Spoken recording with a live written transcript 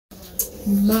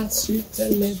1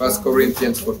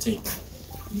 Corinthians 14.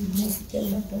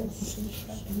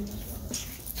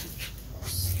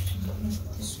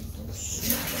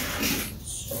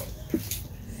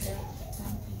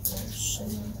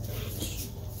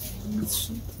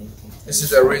 This is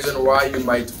the reason why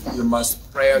you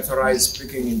must prioritize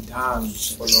speaking in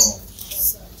tongues for long.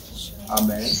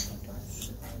 Amen.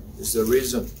 This is the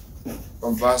reason.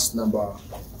 From verse number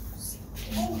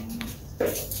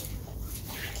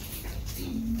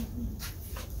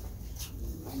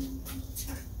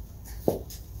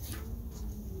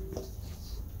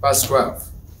verse 12.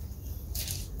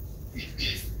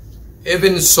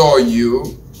 Even so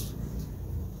you,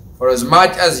 for as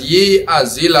much as ye are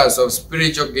zealous of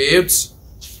spiritual gifts,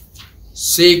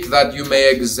 seek that you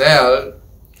may excel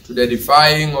to the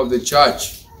edifying of the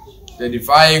church, the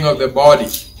edifying of the body,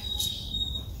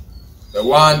 the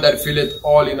one that filleth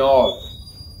all in all.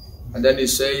 And then he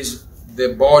says,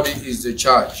 the body is the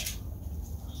church.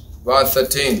 Verse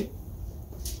 13.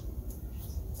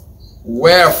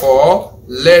 Wherefore,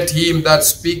 let him that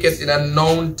speaketh in an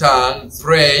unknown tongue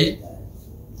pray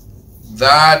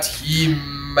that he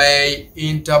may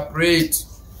interpret.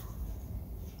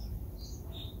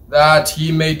 That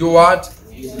he may do what?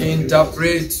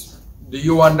 Interpret. Do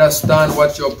you understand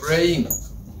what you're praying?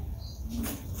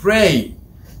 Pray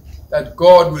that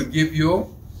God will give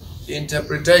you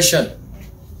interpretation.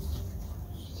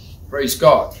 Praise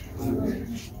God.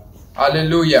 Amen.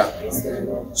 Hallelujah.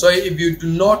 So if you do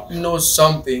not know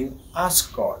something,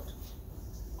 ask God.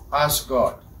 Ask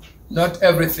God. Not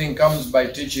everything comes by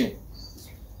teaching.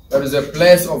 There is a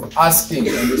place of asking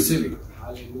and receiving.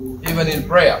 Even in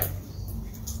prayer.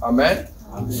 Amen.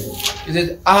 It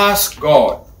is ask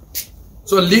God.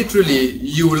 So literally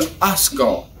you will ask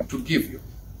God to give you.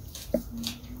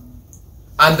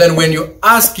 And then when you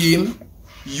ask him,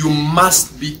 you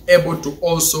must be able to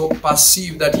also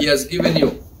perceive that he has given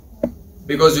you.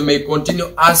 Because you may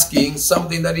continue asking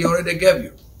something that he already gave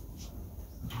you.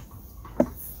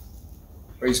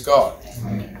 Praise God.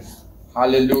 Amen.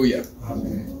 Hallelujah.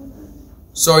 Amen.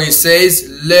 So he says,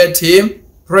 let him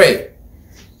pray.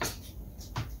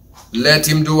 Let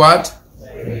him do what?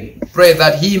 Pray. Pray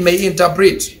that he may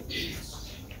interpret.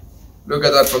 Look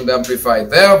at that from the Amplified.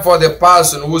 Therefore, the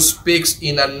person who speaks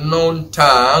in a known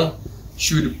tongue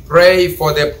should pray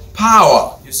for the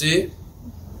power. You see?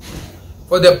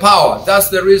 For the power. That's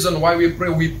the reason why we pray.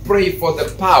 We pray for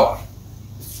the power.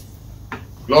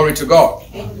 Glory to God.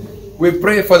 We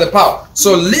pray for the power.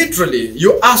 So literally,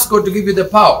 you ask God to give you the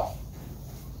power.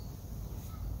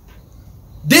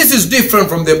 This is different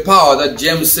from the power that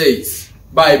James says.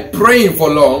 By praying for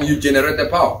long, you generate the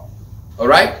power.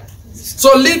 Alright?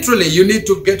 So literally, you need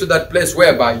to get to that place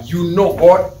whereby you know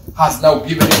God has now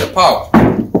given you the power.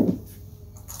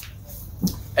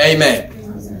 Amen.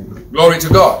 Amen. Glory to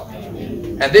God.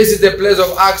 Amen. And this is the place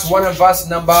of Acts 1 and verse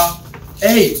number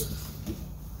 8.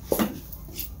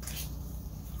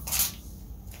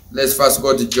 Let's first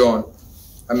go to Mark.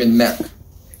 Amen.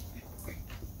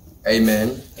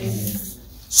 Amen.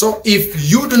 So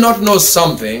if you do not know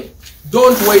something,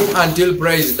 don't wait until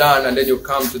prayer is done and then you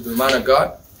come to the man of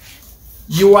God.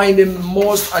 You are in the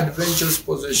most adventurous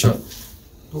position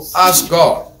to ask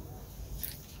God.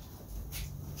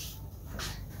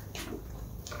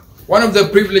 One of the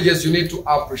privileges you need to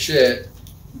appreciate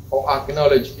or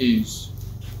acknowledge is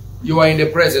you are in the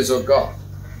presence of God.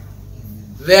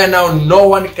 There now no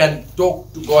one can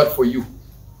talk to God for you.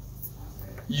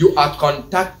 You are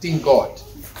contacting God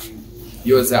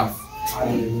yourself.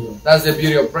 That's the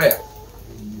beauty of prayer.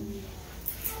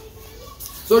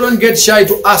 So don't get shy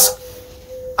to ask.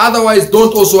 Otherwise,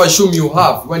 don't also assume you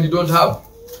have when you don't have.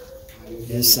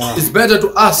 Yes, sir. It's better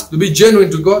to ask, to be genuine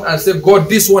to God and say, God,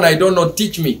 this one I don't know,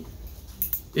 teach me.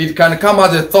 It can come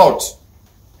as a thought.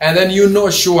 And then you know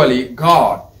surely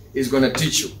God is going to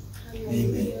teach you.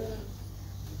 Amen.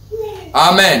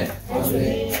 Amen.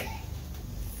 Amen.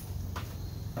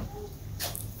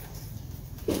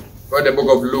 Go to the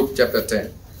book of Luke chapter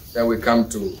 10. Then we come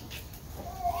to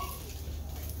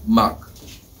Mark.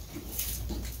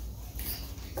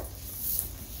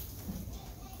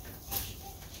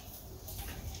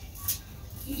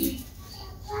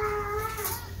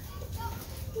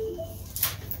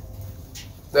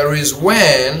 There is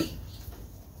when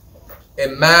a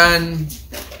man,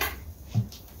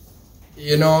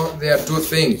 there are two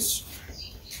things.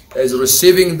 There is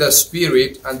receiving the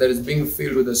Spirit and there is being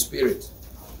filled with the Spirit.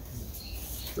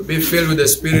 To be filled with the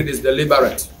Spirit is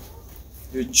deliberate.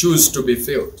 You choose to be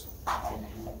filled.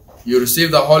 You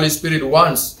receive the Holy Spirit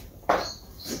once.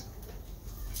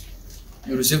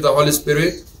 You receive the Holy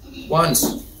Spirit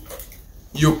once.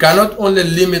 you cannot only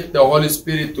limit the Holy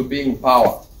Spirit to being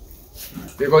power,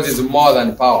 because it's more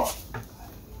than power.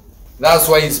 That's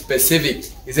why it's specific.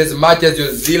 He says, much as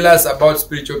you're zealous about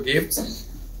spiritual gifts,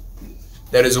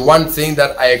 there is one thing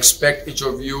that I expect each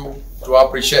of you to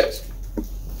appreciate: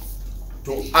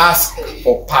 to ask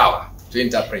for power to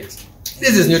interpret.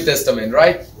 This is New Testament,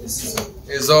 right?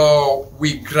 So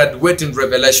we graduate in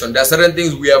revelation. There are certain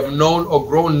things we have known or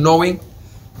grown knowing,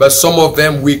 but some of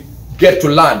them we get to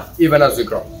learn even as we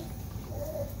grow.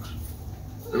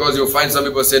 Because you'll find some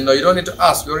people say, no, you don't need to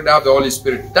ask, you already have the Holy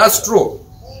Spirit. That's true.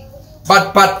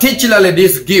 But particularly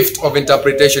this gift of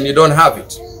interpretation, you don't have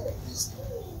it.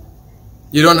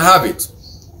 You don't have it.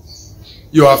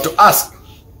 You have to ask.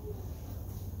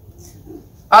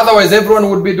 Otherwise, everyone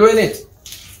would be doing it.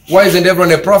 Why isn't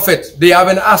everyone a prophet? They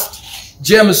haven't asked.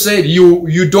 James said,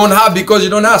 you don't have because you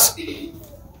don't ask.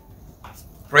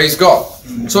 Praise God.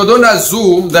 So don't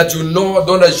assume that you know,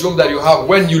 don't assume that you have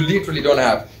when you literally don't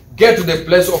have. Get to the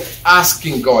place of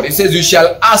asking God. It says, you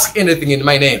shall ask anything in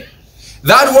my name.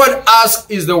 That word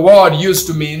ask is the word used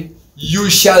to mean you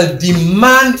shall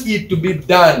demand it to be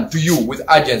done to you with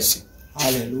urgency.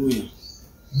 Hallelujah.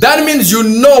 That means you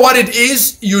know what it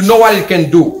is, you know what it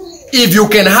can do. If you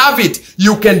can have it,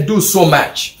 you can do so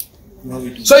much.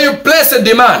 So you place a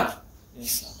demand.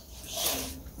 Yes,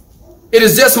 sir. It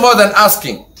is just more than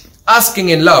asking. Asking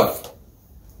in love.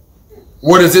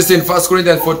 What is this in 1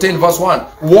 Corinthians 14 verse 1?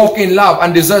 Walk in love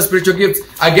and desire spiritual gifts.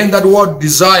 Again, that word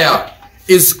desire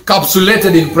is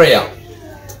capsulated in prayer.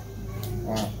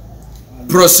 Wow.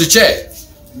 Prosuche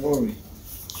Glory.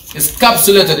 is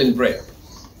capsulated in prayer.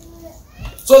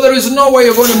 So there is no way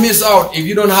you're going to miss out if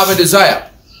you don't have a desire.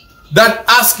 That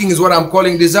asking is what I'm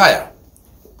calling desire.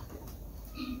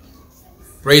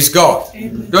 Praise God.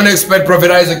 Amen. Don't expect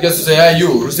Prophet Isaac just to say, hey,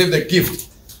 you receive the gift.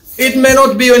 It may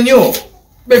not be on you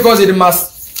because it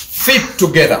must fit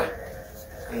together.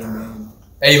 Amen.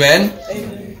 Amen.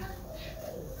 Amen.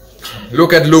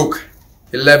 Look at Luke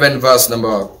 11 verse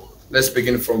number. Let's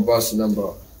begin from verse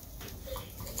number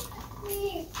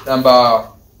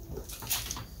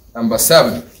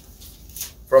 7.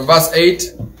 From verse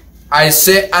 8. I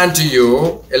say unto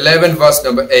you, 11 verse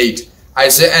number 8. I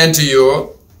say unto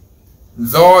you,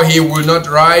 though he will not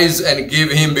rise and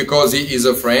give him because he is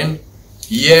a friend,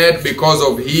 yet because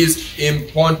of his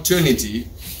importunity,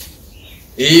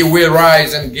 he will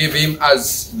rise and give him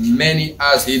as many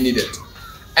as he needed.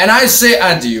 And I say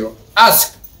unto you,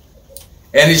 ask,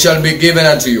 and it shall be given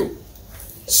unto you.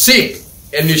 Seek,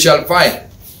 and you shall find.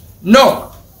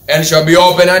 Knock, and it shall be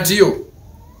opened unto you.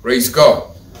 Praise God.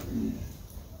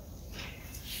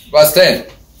 Verse 10.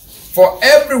 For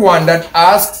everyone that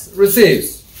asks,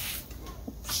 receives.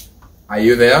 Are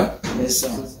you there? Yes,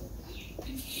 sir.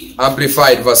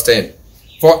 Amplified, verse 10.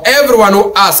 For everyone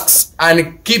who asks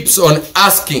and keeps on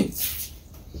asking.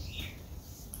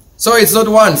 So it's not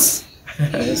once.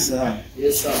 Yes, sir.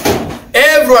 Yes, sir.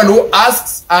 Everyone who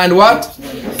asks and what?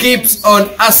 Keeps on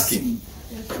asking.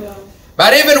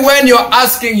 But even when you're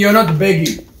asking, you're not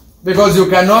begging. Because you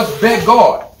cannot beg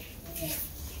God.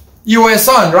 You are a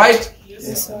son, right?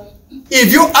 Yes, sir.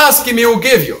 If you ask him, he will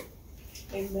give you.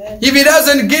 Amen. If he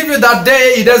doesn't give you that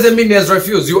day, it doesn't mean he has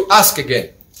refused. You ask again.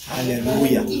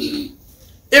 Hallelujah. Even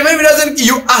if he doesn't,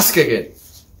 you ask again.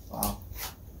 Wow.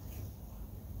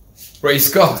 Praise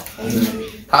God.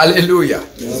 Amen. Hallelujah.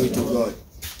 Glory to God.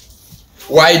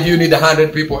 Why do you need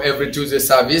 100 people every Tuesday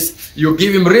service? You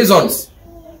give him reasons.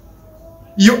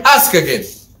 You ask again.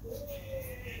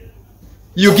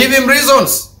 You give him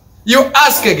reasons. You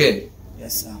ask again.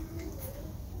 Yes, sir.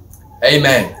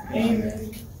 Amen.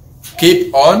 Amen.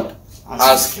 Keep on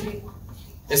asking.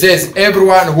 It says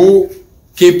everyone who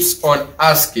keeps on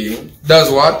asking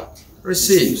does what?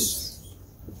 Receives.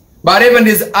 But even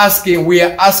this asking, we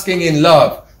are asking in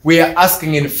love. We are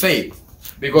asking in faith.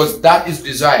 Because that is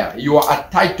desire. You are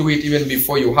attached to it even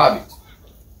before you have it.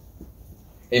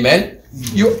 Amen.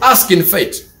 You ask in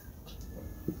faith.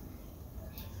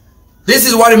 This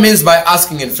is what it means by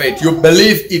asking in faith. You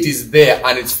believe it is there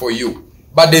and it's for you.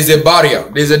 But there's a barrier.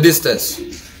 There's a distance.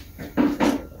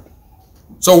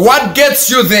 So what gets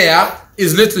you there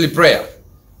is literally prayer.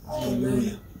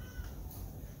 Hallelujah.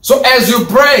 So as you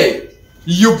pray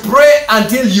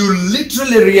until you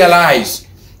literally realize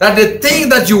that the thing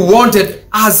that you wanted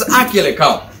has actually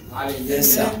come.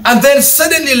 Yes, sir. And then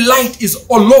suddenly light is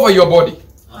all over your body.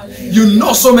 You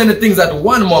know so many things at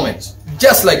one moment.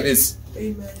 Just like this.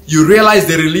 Amen. You realize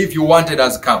the relief you wanted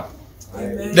has come.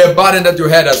 Amen. The burden that you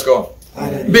had has gone.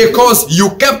 Hallelujah. Because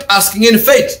you kept asking in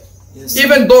faith. Yes, sir.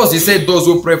 Even those, he said, those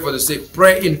who pray for the sick,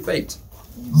 pray in faith.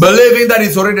 Believing that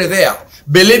it's already there.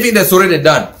 Believing that's already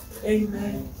done.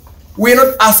 Amen. we're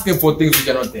not asking for things which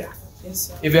are not there. Yes,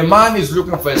 sir. If a man is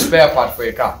looking for a spare part for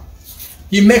a car,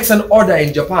 he makes an order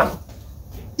in Japan.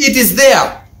 It is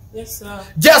there. Yes, sir.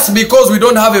 Just because we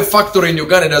don't have a factory in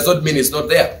Uganda does not mean it's not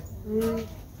there.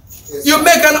 You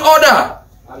make an order.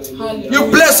 Hallelujah.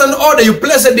 You place an order. You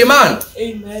place a demand.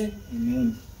 Amen.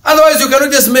 Amen. Otherwise, you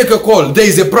cannot just make a call. There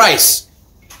is a price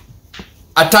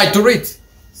attached to it.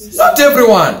 Not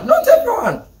everyone. Not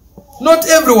everyone. Not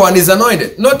everyone is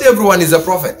anointed. Not everyone is a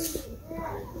prophet.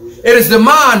 It is the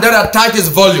man that attaches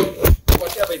volume.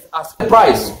 Whatever is asked.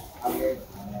 Price.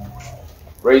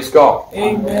 Praise God.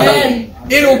 Amen.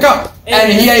 It will come.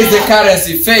 And here is the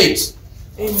currency. Faith.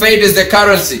 Amen. Faith is the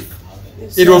currency.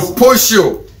 Yes, It sir. will push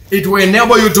you. It will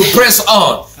enable you to press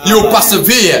on. You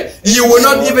persevere. You will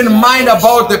not even mind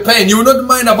about the pain. You will not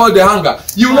mind about the hunger.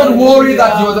 You will not worry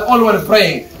that you are the only one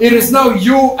praying. It is now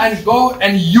you and God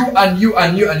and you and you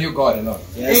and you and you, God alone.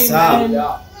 Yes, sir.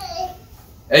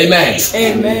 Amen.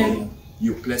 Amen. Amen.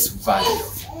 You place value.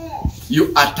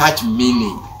 You attach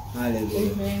meaning.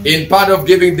 Hallelujah. Amen. In part of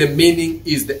giving the meaning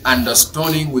is the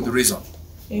understanding with reason.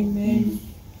 Amen.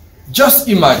 Just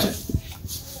imagine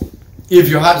if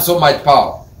you had so much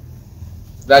power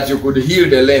that you could heal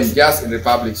the lame just in the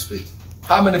public street.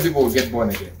 How many people will get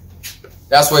born again?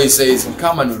 That's why he says,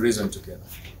 come and we reason together.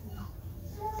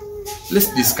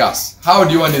 Let's discuss. How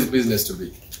do you want his business to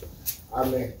be?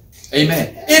 Amen.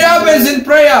 Amen. It happens in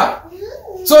prayer.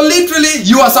 So literally,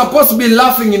 you are supposed to be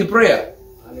laughing in prayer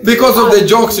because of the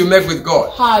jokes you make with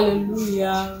God.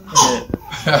 Hallelujah.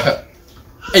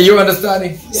 Are you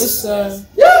understanding? Yes, sir.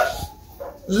 Yeah.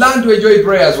 Learn to enjoy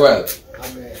prayer as well.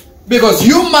 Amen. Because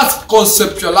you must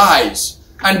conceptualize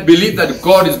and believe that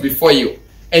God is before you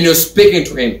and you're speaking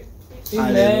to him.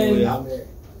 Amen. Amen.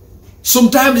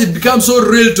 Sometimes it becomes so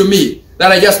real to me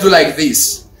that I just do like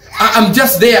this. I'm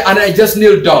just there and I just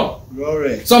kneel down.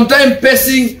 Glory. Sometimes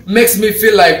pacing makes me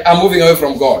feel like I'm moving away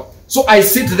from God. So I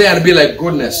sit there and be like,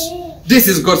 goodness, this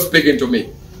is God speaking to me.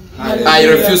 I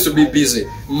refuse to be busy.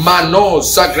 Mano,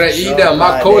 Sagraida,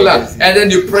 Makola, and then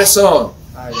you press on.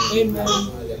 Amen.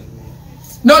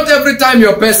 Not every time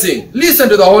you're pacing. Listen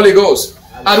to the Holy Ghost.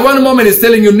 At one moment he's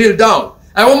telling you kneel down.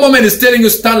 At one moment he's telling you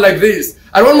stand like this.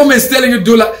 At one moment he's telling you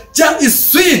do like. Just it's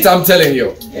sweet, I'm telling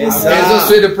you. Yes, It's so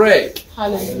sweet to pray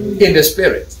Hallelujah. in the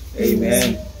spirit.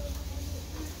 Amen.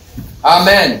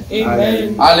 Amen.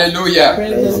 Amen. Hallelujah.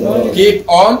 Praise the Lord. Keep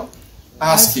on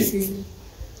asking. Asking.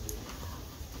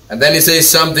 And then he says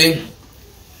something.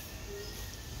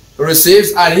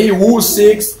 Receives, and he who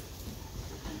seeks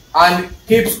and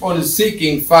keeps on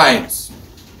seeking finds.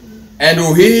 And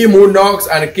to him who knocks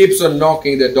and keeps on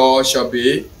knocking, the door shall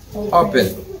be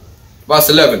opened. Verse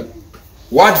 11.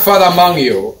 What father among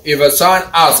you, if a son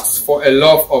asks for a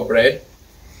loaf of bread,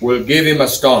 will give him a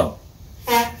stone?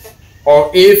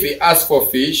 Or if he asks for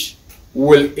fish,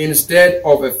 will instead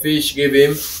of a fish give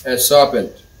him a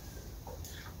serpent?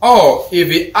 Or if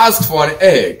he asks for an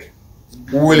egg,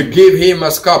 will give him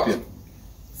a scorpion?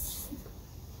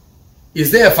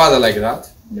 Is there a father like that?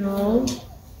 No.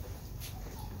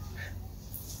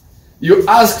 You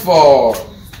ask for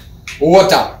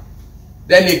water,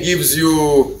 then he gives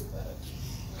you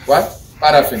what?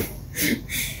 Paraffin.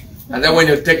 And then when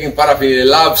you're taking paraffin, he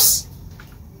laughs.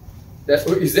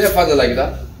 Is there a father like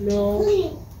that?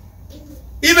 No.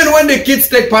 Even when the kids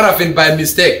take paraffin by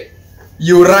mistake,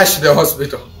 you rush the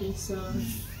hospital. Yes, sir.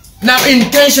 Now,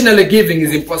 intentionally giving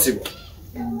is impossible.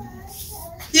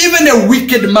 Even a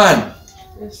wicked man,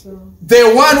 Yes, sir.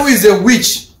 the one who is a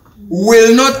witch,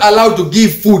 will not allow to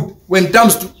give food when it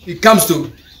comes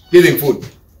to giving food.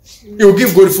 He will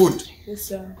give good food. Yes,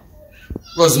 sir.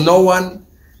 Because no one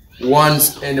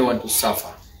wants anyone to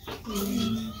suffer.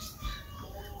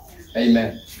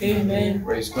 Amen. Amen.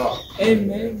 Praise God.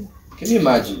 Amen. Can you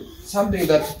imagine something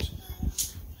that,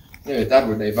 anyway, that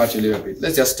would divert you a little bit.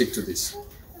 Let's just stick to this.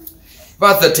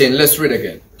 Verse 13, let's read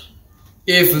again.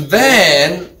 If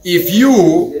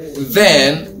you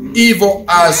then, evil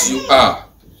as you are,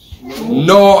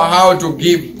 know how to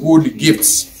give good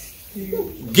gifts,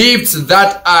 gifts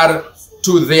that are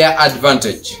to their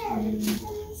advantage,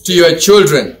 to your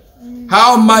children,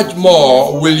 how much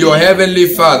more will your heavenly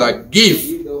Father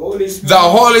give the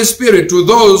Holy Spirit to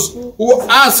those who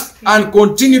ask and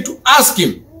continue to ask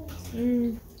Him?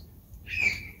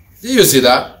 Do you see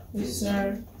that? Yes,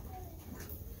 sir.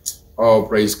 Oh,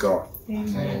 praise God.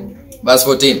 Amen. Verse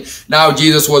 14. Now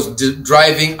Jesus was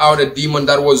driving out a demon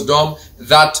that was dumb.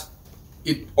 That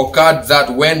it occurred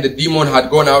that when the demon had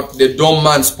gone out, the dumb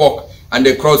man spoke, and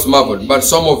the crowds marveled. But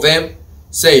some of them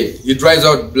said, he drives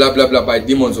out blah blah blah by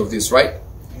demons of this, right?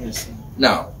 Yes, sir.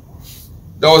 Now,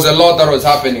 there was a lot that was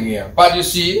happening here. But you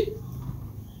see,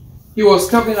 He was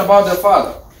talking about the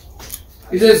Father.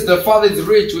 He says the Father is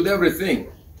rich with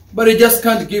everything, but He just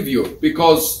can't give you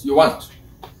because you want.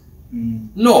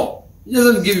 No, He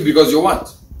doesn't give you because you want.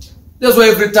 That's why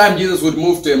every time Jesus would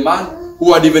move to a man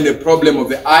who had even a problem of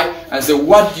the eye and say,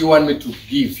 what do you want me to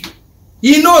give you?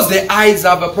 He knows the eyes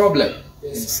have a problem.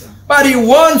 Yes, sir. But He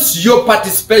wants your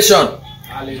participation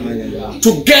Hallelujah.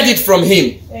 to get it from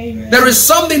Him. Amen. There is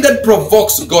something that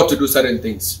provokes God to do certain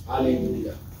things.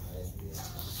 Hallelujah.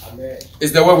 Amen.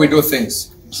 It's the way we do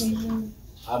things. Amen.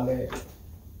 Amen.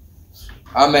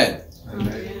 Amen.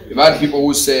 Amen. We've had people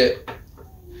who say,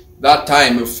 that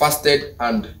time we fasted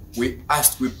and we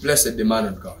placed the demand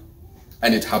on God.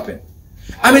 And it happened.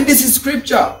 I mean, this is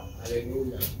scripture.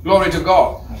 Hallelujah. Glory to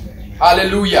God. Amen.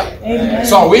 Hallelujah. Amen.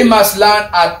 So we must learn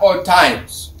at all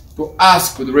times to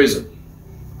ask with reason.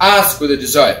 Ask with a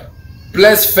desire.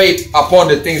 Place faith upon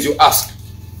the things you ask.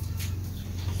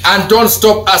 And don't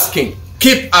stop asking.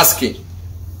 Keep asking.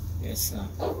 Yes, sir.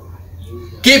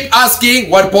 Keep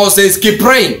asking. What Paul says, keep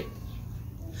praying.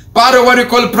 Part of what we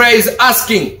call prayer is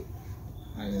asking.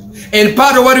 Hallelujah. And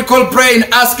part of what we call prayer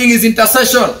and asking is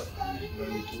intercession.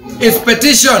 It's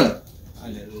petition.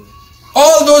 Hallelujah.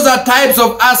 All those are types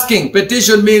of asking.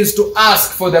 Petition means to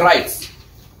ask for the right.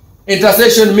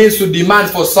 Intercession means to demand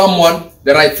for someone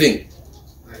the right thing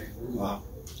Wow.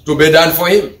 to be done for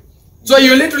him. So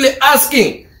you're literally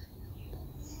asking.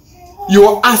 You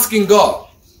are asking God.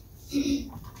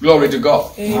 Glory to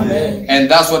God. Amen. And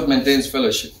that's what maintains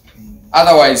fellowship.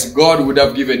 Otherwise, God would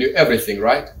have given you everything,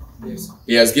 right? Yes, sir.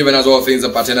 He has given us all things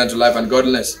that pertain to life and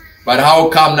godliness. But how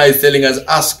come now He's telling us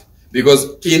ask?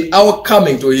 Because in our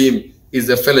coming to Him is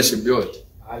the fellowship built.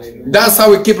 Hallelujah. That's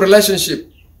how we keep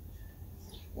relationship.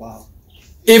 Wow.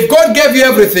 If God gave you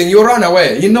everything, you run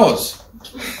away. He knows.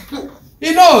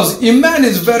 He knows. A man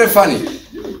is very funny.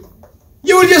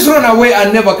 You will just run away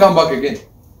and never come back again.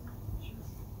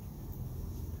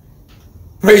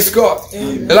 Praise God.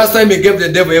 Amen. The last time He gave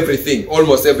the devil everything,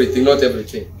 almost everything, not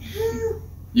everything.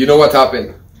 You know what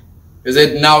happened? He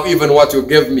said, now even what you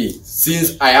gave me,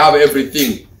 since I have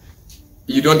everything,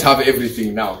 you don't have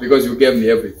everything now because you gave me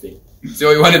everything.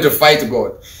 So he wanted to fight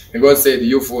God. And God said,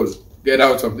 you fool, get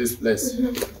out of this place.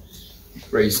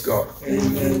 Praise God.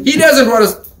 Amen. He doesn't want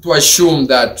us to assume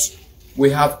that we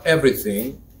have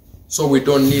everything, so we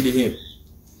don't need Him.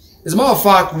 As a matter of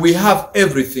fact, we have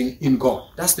everything in God.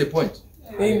 That's the point.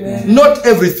 Amen. Not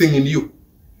everything in you.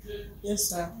 Yes,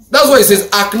 sir. That's why it says,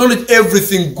 acknowledge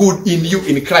everything good in you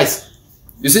in Christ.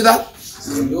 You see that?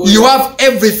 You have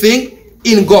everything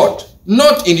in God,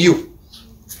 not in you.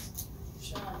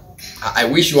 I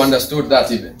wish you understood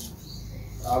that even.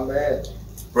 Amen.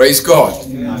 Praise God.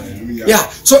 Hallelujah. Yeah.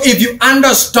 So if you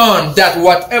understand that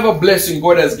whatever blessing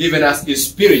God has given us is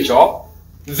spiritual,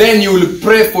 then you will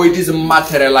pray for it is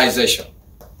materialization.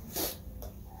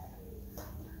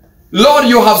 Lord,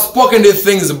 you have spoken these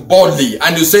things boldly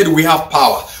and you said we have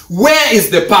power. Where is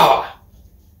the power?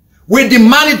 We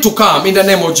demand it to come in the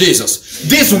name of Jesus.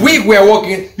 This week we are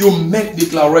walking, you make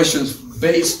declarations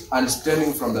based and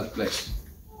stemming from that place.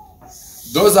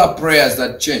 Those are prayers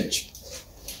that change.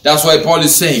 That's why Paul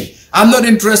is saying, I'm not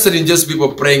interested in just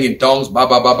people praying in tongues. Ba,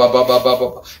 ba, ba, ba, ba, ba, ba,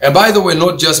 ba. And by the way,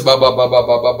 not just ba, ba, ba, ba,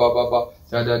 ba, ba, ba, ba, ba.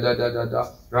 Da, da, da, da, da,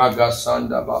 da. Raga,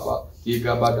 sanda, ba, ba.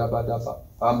 Iga, ba, da, ba, da, ba.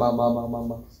 Ba, ma, ma, ma, ma,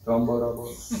 ma. Tombo, ra,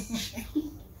 bo.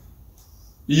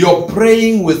 You're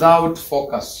praying without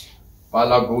focus.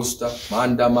 Palagusta,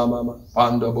 manda, ma, ma, ma.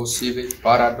 Pando, bo, sivi,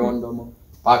 paradondo, mo.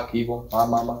 Pakivo, pa,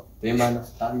 ma, ma. Temana,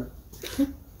 tana.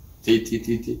 Ti, ti,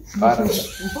 ti, ti. Para.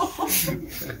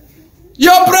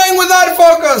 You're praying without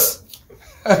focus.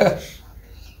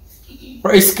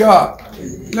 Praise God.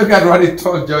 Look at what He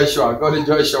told Joshua. Go to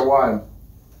Joshua 1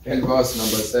 and verse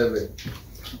number 7.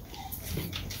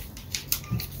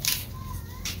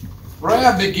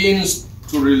 Prayer begins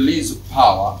to release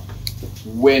power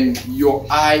when your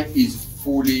eye is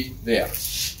fully there.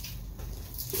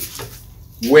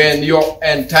 When your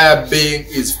entire being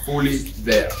is fully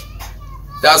there.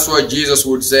 That's what Jesus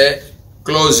would say,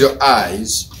 close your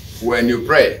eyes when you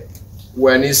pray.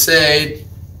 When He said,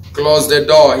 close the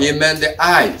door, He meant the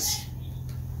eyes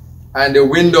and the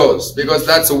windows, because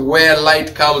that's where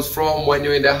light comes from when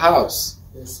you're in the house.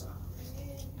 Yes, sir.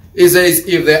 He says,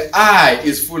 if the eye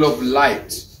is full of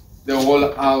light, the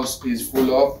whole house is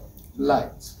full of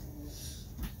light.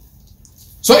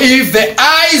 So if the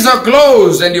eyes are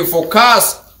closed and you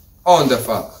focus on the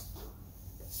Father,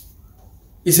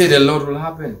 He said a lot will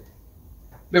happen.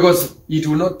 Because it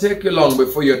will not take you long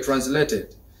before you're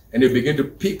translated and you begin to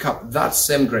pick up that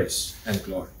same grace and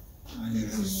glory.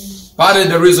 Part of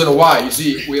the reason why, you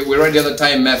see, we read the other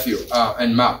time Matthew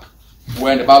and Mark,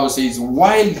 when the Bible says,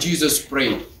 while Jesus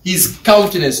prayed, his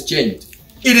countenance changed.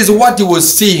 It is what he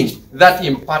was seeing that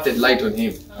imparted light on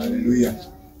him. Hallelujah.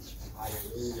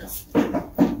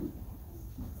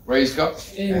 Praise God.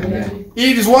 Amen.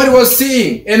 It is what he was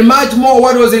seeing, and much more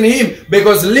what was in him.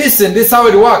 Because listen, this is how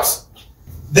it works.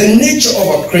 The nature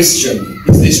of a Christian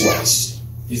is this wise.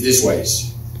 Is this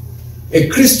wise. A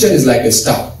Christian is like a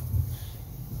star.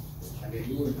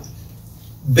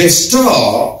 The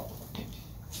star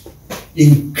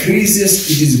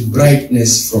increases its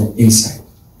brightness from inside.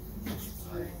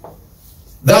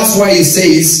 That's why he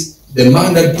says the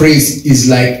man that prays is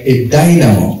like a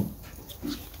dynamo.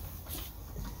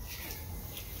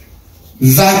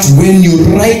 That when you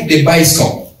ride the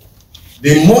bicycle,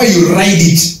 the more you ride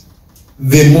it,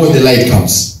 the more the light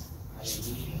comes.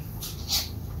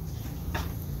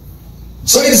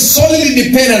 So it's solely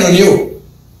dependent on you.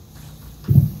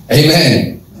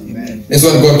 Amen. Amen. That's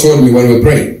what God told me when we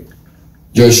pray.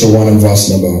 Joshua 1 and verse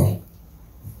number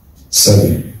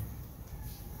 7.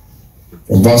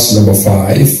 From verse number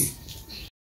 5.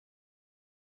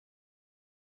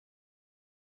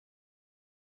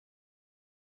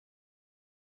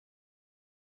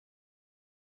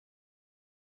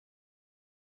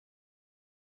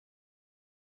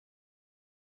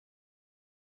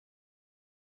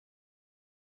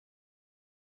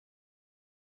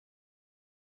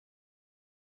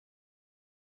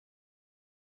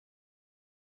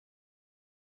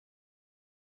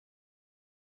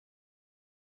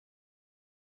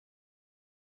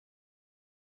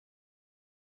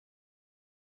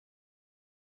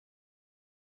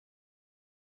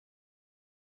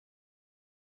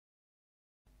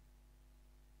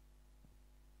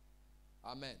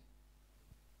 Amen.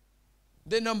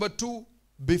 Then number 2,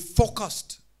 be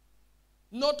focused.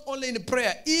 Not only in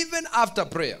prayer, even after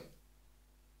prayer.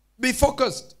 Be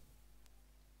focused.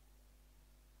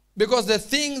 Because the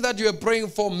thing that you are praying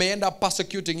for may end up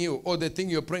persecuting you, or the thing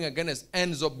you're praying against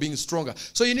ends up being stronger.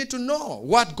 So you need to know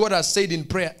what God has said in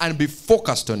prayer and be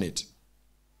focused on it.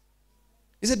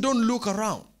 He said, don't look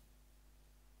around.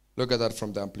 Look at that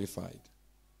from the Amplified.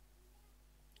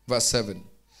 Verse 7.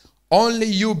 Only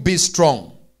you be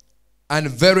strong and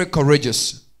very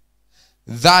courageous,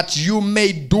 that you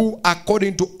may do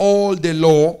according to all the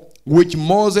law which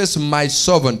Moses my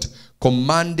servant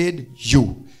commanded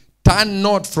you. Turn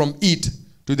not from it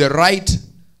to the right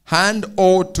hand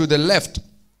or to the left,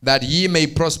 that ye may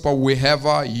prosper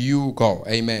wherever you go.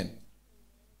 Amen.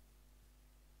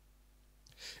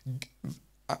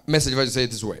 Message version say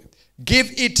it this way. Give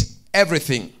it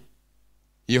everything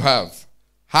you have,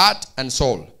 heart and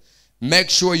soul.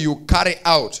 Make sure you carry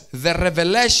out the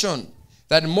revelation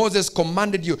that Moses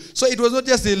commanded you. So it was not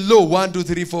just the law 1, 2,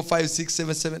 3, 4, 5, 6,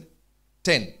 7,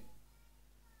 10.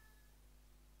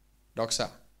 Doctor,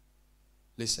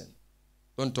 listen.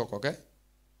 Don't talk, okay?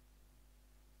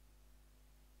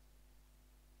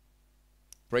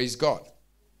 Praise God.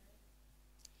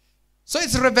 So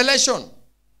it's revelation.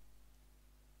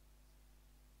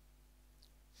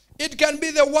 It can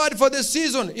be the word for the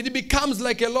season. It becomes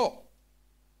like a law.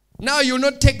 Now you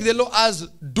not take the law as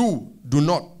do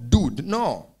not, do.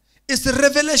 No. It's a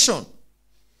revelation.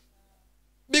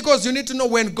 Because you need to know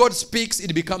when God speaks,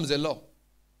 it becomes a law.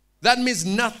 That means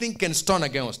nothing can stand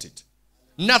against it.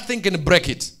 Nothing can break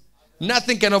it.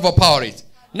 Nothing can overpower it.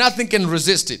 Nothing can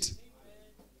resist it.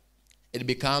 It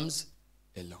becomes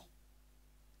a law.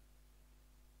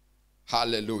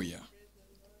 Hallelujah.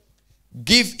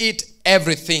 Give it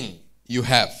everything you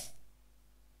have.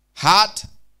 Heart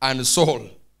and soul.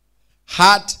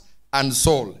 Heart and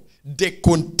soul. The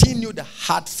continued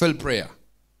heartfelt prayer.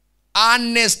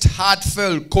 Earnest,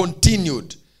 heartfelt,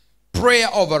 continued prayer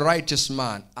of a righteous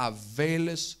man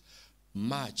availeth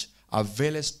much.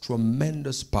 Availeth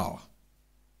tremendous power.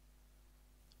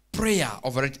 Prayer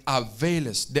of a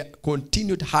availeth, the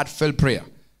continued heartfelt prayer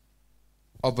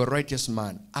of a righteous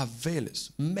man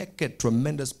availeth, make a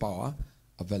tremendous power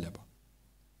available.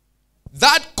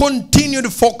 That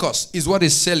continued focus is what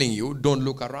is selling you. Don't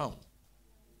look around.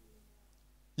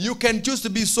 You can choose to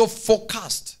be so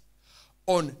focused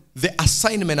on the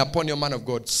assignment upon your man of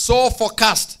God. So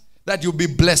focused that you'll be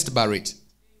blessed by it.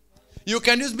 You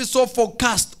can just be so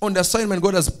focused on the assignment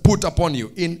God has put upon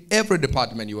you in every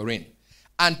department you are in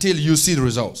until you see the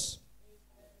results.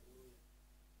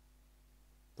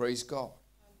 Praise God.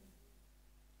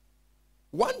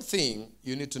 One thing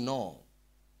you need to know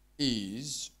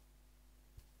is,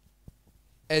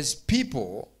 as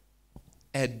people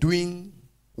are doing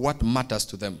what matters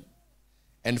to them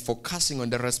and focusing on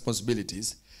their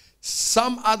responsibilities,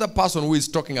 some other person who is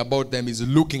talking about them is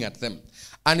looking at them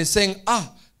and is saying,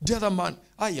 the other man,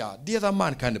 the other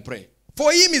man can pray.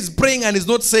 For him is praying and is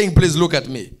not saying, please look at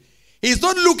me. He's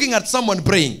not looking at someone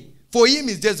praying. For him,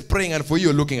 he's just praying, and for you,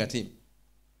 you're looking at him.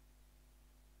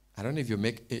 I don't know if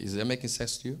is that making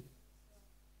sense to you?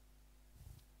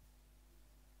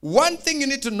 One thing you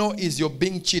need to know is you're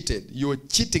being cheated. You're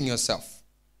cheating yourself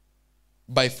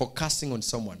by focusing on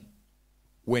someone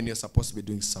when you're supposed to be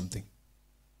doing something.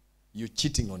 You're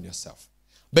cheating on yourself.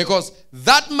 Because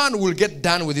that man will get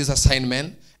done with his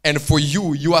assignment, and for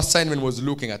you, your assignment was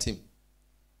looking at him.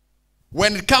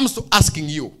 When it comes to asking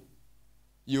you,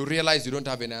 you realize you don't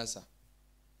have an answer.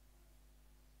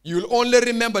 You'll only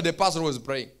remember the person who was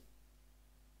praying.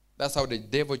 That's how the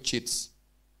devil cheats.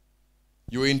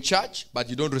 You're in church, but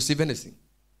you don't receive anything.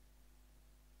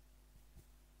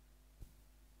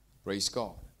 Praise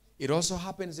God. It also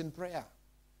happens in prayer.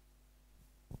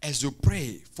 As you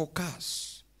pray,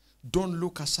 focus. Don't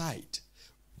look aside.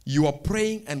 You are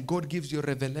praying and God gives you a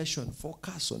revelation.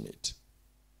 Focus on it.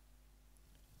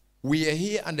 We are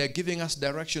here and they're giving us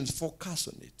directions. Focus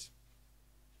on it.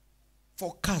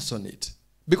 Focus on it.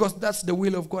 Because that's the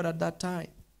will of God at that time.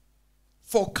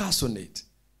 Focus on it.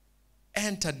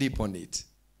 Enter deep on it.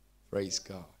 Praise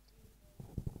God.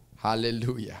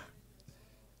 Hallelujah.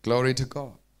 Glory to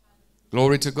God.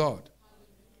 Glory to God.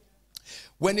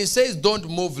 When he says don't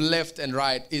move left and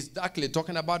right, it's actually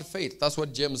talking about faith. That's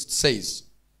what James says.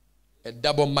 A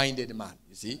double-minded man,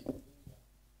 you see.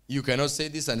 You cannot say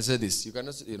this and say this. You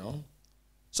cannot,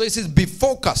 So he says be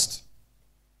focused.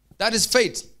 That is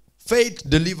faith. Faith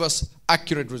delivers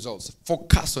accurate results.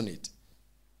 Focus on it.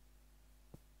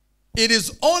 It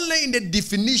is only in the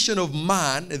definition of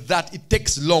man that it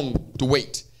takes long to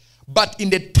wait. But in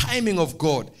the timing of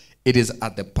God, it is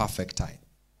at the perfect time.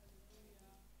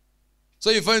 So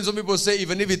you find some people say,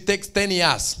 even if it takes 10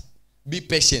 years, be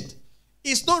patient.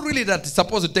 It's not really that it's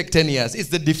supposed to take 10 years. It's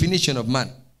the definition of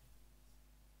man.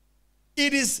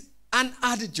 It is an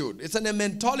attitude. It's a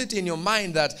mentality in your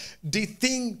mind that the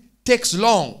thing takes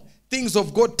long. Things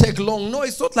of God take long. No,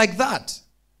 it's not like that.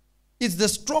 It's the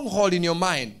stronghold in your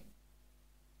mind.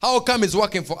 How come it's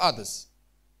working for others?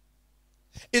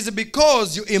 Is it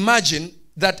because you imagine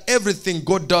that everything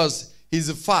God does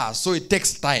is fast, so it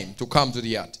takes time to come to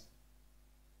the earth?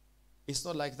 It's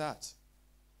not like that.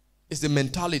 It's the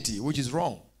mentality which is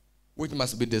wrong, which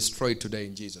must be destroyed today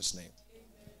in Jesus' name.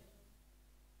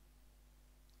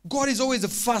 God is always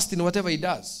fast in whatever he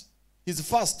does. He's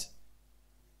fast.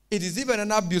 It is even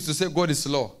an abuse to say God is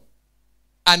slow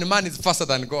and man is faster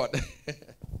than God.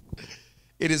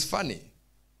 It is funny.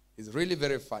 It's really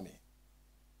very funny.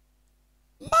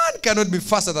 Man cannot be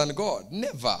faster than God.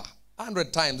 Never.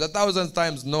 100 times, 1,000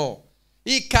 times, no.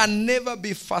 He can never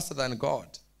be faster than God.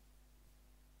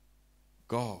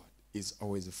 God is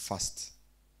always fast.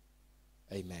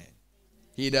 Amen.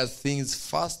 He does things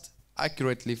fast,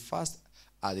 accurately fast,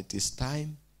 as it is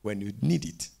time when you need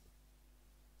it.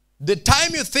 The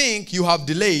time you think you have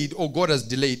delayed or God has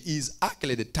delayed is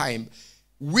actually the time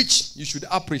which you should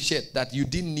appreciate that you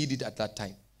didn't need it at that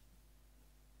time.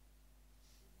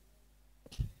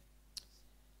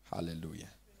 Hallelujah.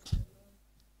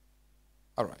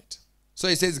 All right. So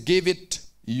it says, give it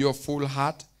your full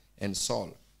heart and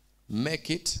soul.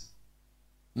 Make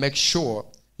sure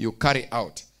you carry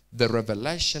out the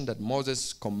revelation that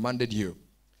Moses commanded you.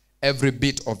 Every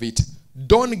bit of it.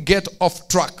 Don't get off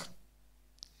track,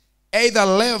 either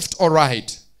left or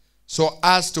right, so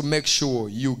as to make sure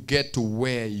you get to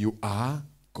where you are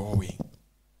going.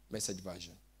 Message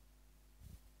version.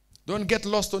 Don't get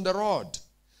lost on the road.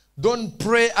 Don't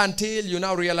pray until you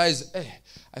now realize,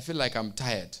 I feel like I'm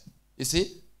tired. You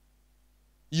see?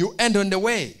 You end on the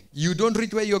way. You don't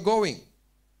reach where you're going.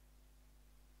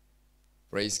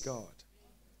 Praise God.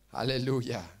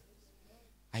 Hallelujah.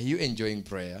 Are you enjoying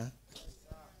prayer?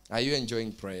 Are you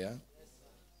enjoying prayer?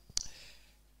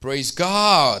 Praise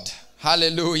God.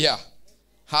 Hallelujah.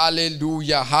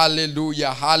 Hallelujah.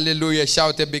 Hallelujah. Hallelujah.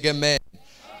 Shout a big amen.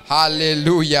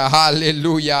 Hallelujah.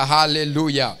 Hallelujah.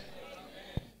 Hallelujah.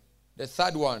 The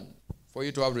third one for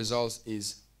you to have results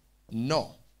is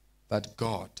know that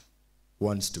God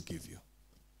wants to give you.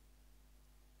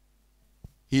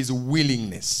 His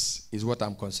willingness is what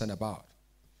I'm concerned about.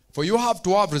 For you have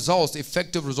to have results,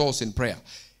 effective results in prayer.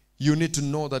 You need to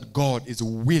know that God is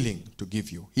willing to give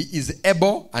you. He is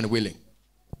able and willing.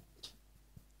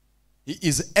 He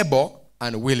is able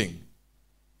and willing.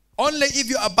 Only if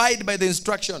you abide by the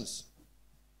instructions.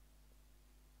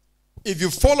 If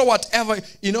you follow whatever,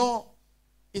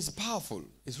 it's powerful.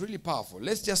 It's really powerful.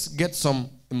 Let's just get some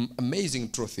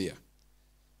amazing truth here.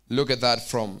 Look at that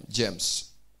from James.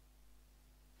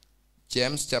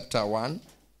 James chapter 1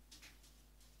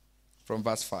 from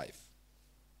verse 5.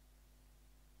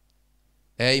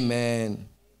 Amen.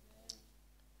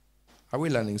 Are we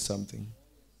learning something?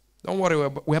 Don't worry,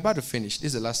 we're about to finish.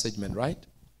 This is the last segment, right?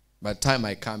 By the time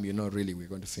I come, you know really we're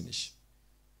going to finish.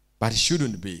 But it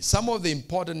shouldn't be. Some of the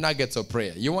important nuggets of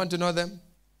prayer. You want to know them?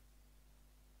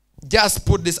 Just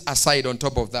put this aside on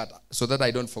top of that so that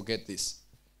I don't forget this.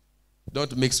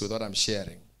 Don't mix with what I'm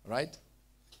sharing, right?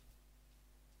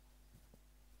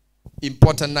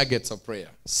 Important nuggets of prayer.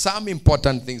 Some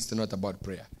important things to note about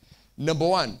prayer. Number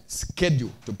one,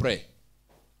 schedule to pray.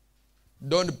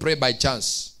 Don't pray by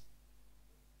chance.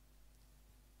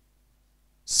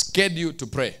 Schedule to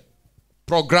pray.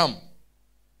 Program.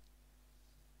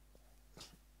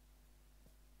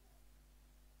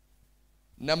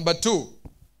 Number two,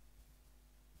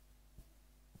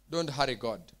 don't hurry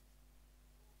God.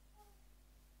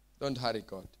 Don't hurry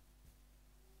God.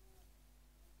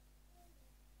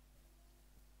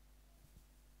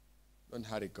 Don't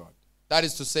hurry God. That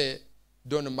is to say,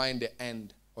 don't mind the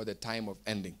end or the time of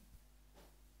ending.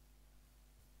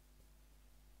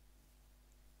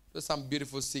 There's some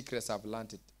beautiful secrets I've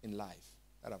learned it in life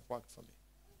that have worked for me.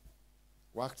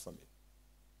 Worked for me.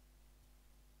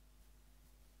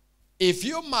 If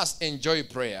you must enjoy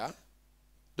prayer,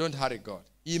 don't hurry God.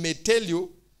 He may tell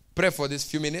you, pray for this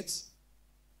few minutes,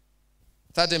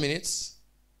 30 minutes,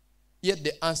 yet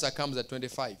the answer comes at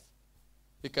 25.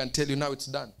 He can tell you now it's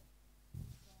done.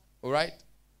 All right?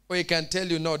 Or he can tell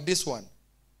you, no, this one,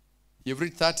 you've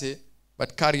read 30,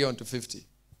 but carry on to 50.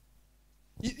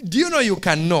 Do you know you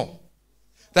can know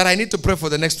that I need to pray for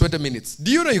the next 20 minutes?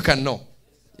 Do you know you can know?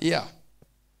 Yeah.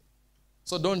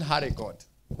 So don't hurry God.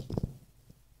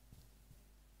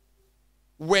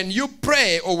 When you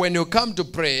pray or when you come to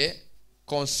pray,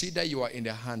 consider you are in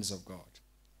the hands of God.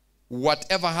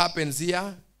 Whatever happens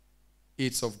here,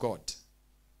 it's of God.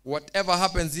 Whatever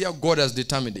happens here, God has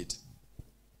determined it.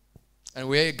 And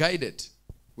we are guided.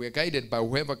 We are guided by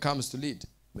whoever comes to lead.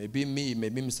 Maybe me,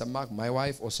 maybe Mr. Mark, my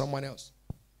wife, or someone else.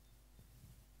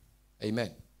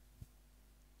 Amen.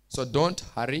 So don't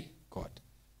hurry God.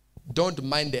 Don't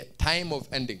mind the time of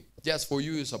ending. Just for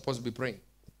you, you're supposed to be praying.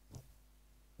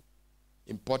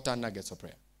 Important nuggets of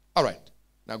prayer. All right.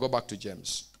 Now go back to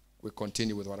James. We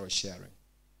continue with what I was sharing.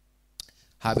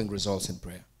 Having results in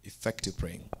prayer. Effective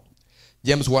praying.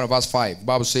 James 1 verse 5. The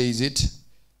Bible says it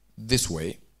this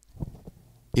way.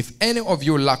 If any of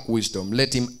you lack wisdom,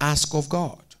 let him ask of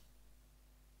God.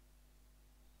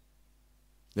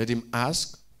 Let him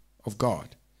ask of God.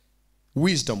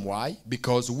 Wisdom, why?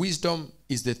 Because wisdom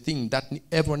is the thing that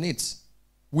everyone needs.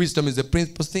 Wisdom is the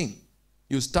principal thing.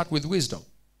 You start with wisdom.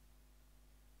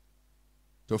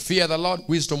 To fear the Lord,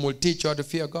 wisdom will teach you how to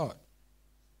fear God.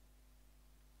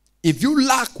 If you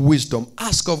lack wisdom,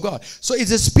 ask of God. So it's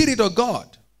the Spirit of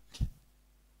God.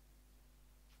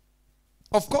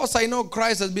 Of course, I know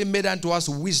Christ has been made unto us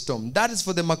wisdom. That is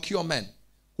for the mature man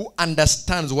who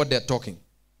understands what they're talking.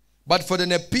 But for the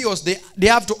nepios, they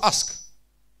have to ask.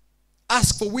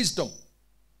 Ask for wisdom.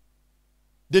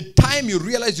 The time you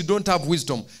realize you don't have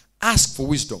wisdom, ask for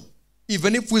wisdom.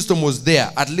 Even if wisdom was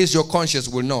there, at least your conscience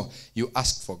will know you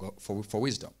asked for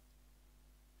wisdom.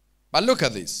 But look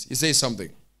at this. He says something.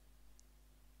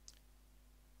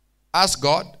 Ask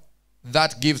God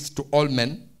that gives to all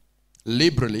men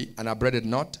liberally and upbraided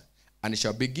not, and it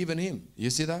shall be given him. You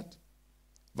see that?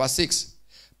 Verse 6.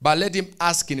 But let him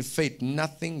ask in faith,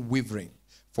 nothing wavering.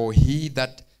 For he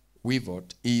that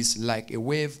wavereth is like a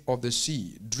wave of the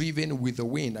sea, driven with the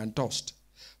wind and tossed.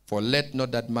 For let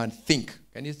not that man think.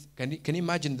 Can you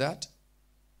imagine that?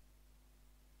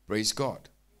 Praise God.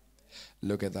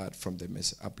 Look at that from the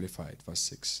Amplified, verse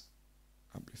 6.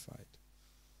 Amplified.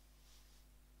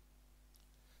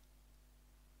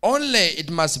 Only it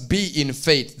must be in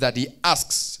faith that he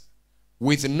asks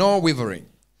with no wavering,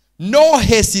 no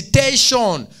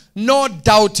hesitation, no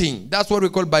doubting. That's what we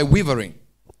call by wavering.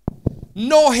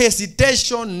 No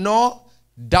hesitation, no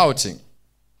doubting.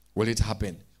 Will it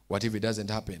happen? What if it doesn't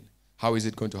happen? How is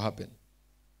it going to happen?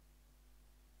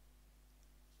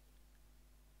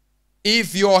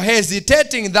 If you're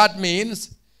hesitating, that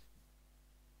means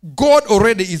God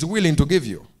already is willing to give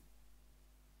you.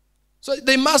 So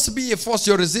there must be a force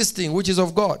you're resisting, which is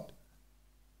of God.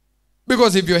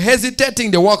 Because if you're hesitating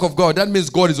the work of God, that means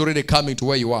God is already coming to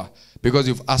where you are. Because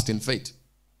you've asked in faith.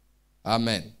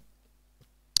 Amen.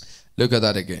 Look at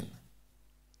that again.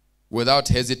 Without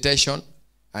hesitation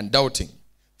and doubting.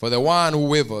 For the one who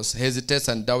wavers, hesitates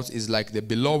and doubts is like the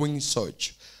billowing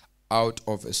surge out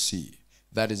of a sea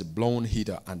that is blown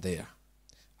hither and there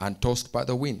and tossed by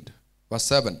the wind. Verse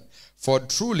 7. For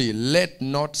truly let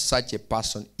not such a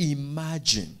person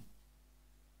imagine.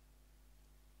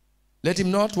 Let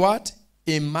him not what?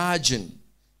 Imagine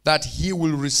that he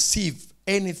will receive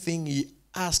anything he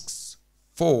asks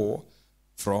for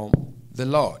from the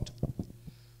Lord.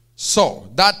 So,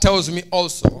 that tells me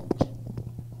also,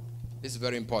 it's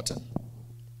very important.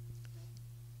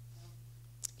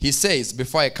 He says,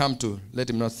 before I come to let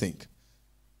him not think.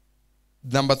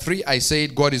 Number 3, I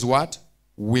said God is what?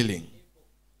 Willing.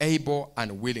 Able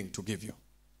and willing to give you.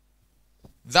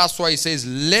 That's why he says,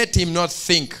 let him not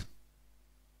think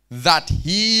that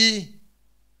he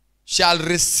shall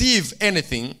receive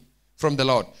anything from the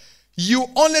Lord. You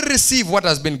only receive what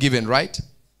has been given, right?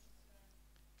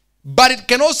 But it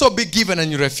can also be given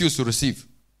and you refuse to receive.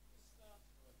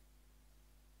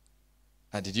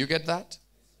 And did you get that?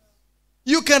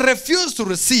 You can refuse to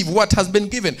receive what has been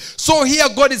given. So here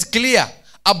God is clear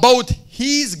about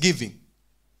his giving.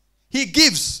 He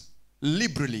gives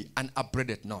liberally and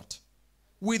upbraideth not.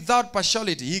 Without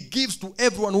partiality, he gives to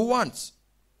everyone who wants.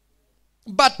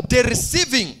 But the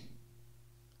receiving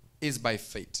is by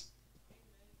faith.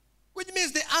 Which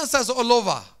means the answers all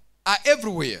over are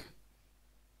everywhere.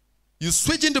 You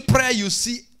switch into prayer, you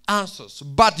see answers.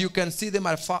 But you can see them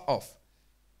afar off.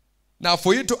 Now,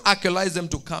 for you to actualize them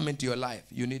to come into your life,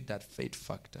 you need that faith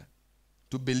factor.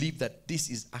 To believe that this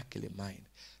is actually mine.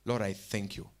 Lord, I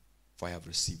thank you for I have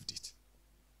received it.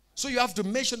 So you have to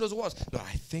mention those words. Lord,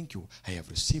 I thank you. I have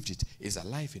received it. It's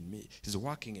alive in me. It's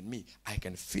working in me. I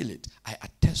can feel it. I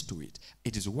attest to it.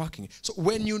 It is working. So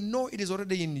when you know it is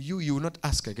already in you, you will not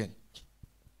ask again.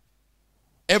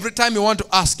 Every time you want to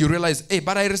ask, you realize, hey,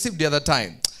 but I received the other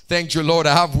time. Thank you, Lord.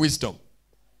 I have wisdom.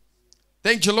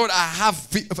 Thank you, Lord. I have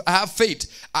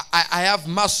faith. I have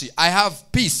mercy. I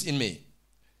have peace in me.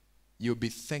 You'll be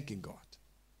thanking God.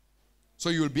 So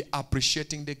you'll be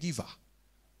appreciating the giver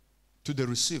to the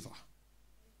receiver.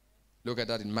 Look at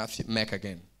that in Mark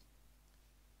again.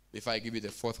 Before I give you the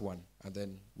 4th one, and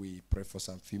then we pray for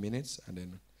some few minutes, and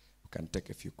then we can take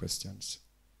a few questions.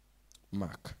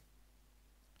 Mark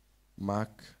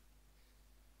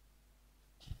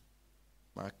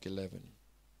 11.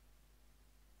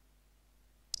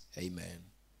 Amen.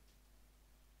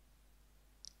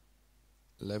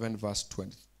 11 verse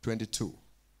 22.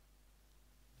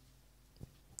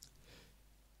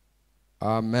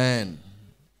 Amen.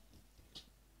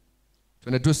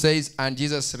 22 says, and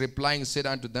Jesus replying said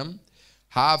unto them,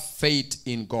 have faith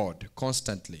in God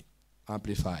constantly.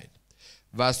 Amplified.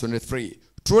 Verse 23.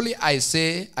 Truly I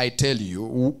tell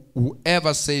you,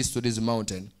 whoever says to this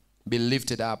mountain, be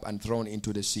lifted up and thrown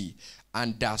into the sea,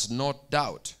 and does not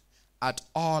doubt at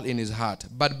all in his heart,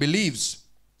 but believes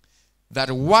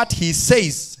that what he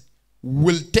says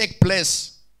will take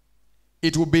place,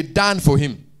 it will be done for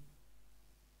him.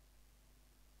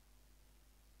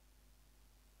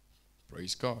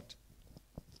 Praise God.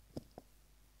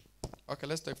 Okay,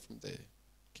 let's take from the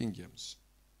King James.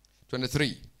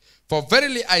 23. For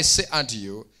verily I say unto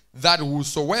you, that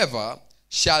whosoever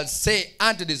shall say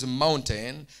unto this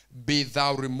mountain, be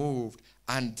thou removed,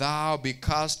 and thou be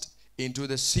cast into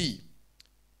the sea.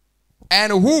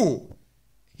 And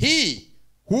he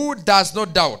who does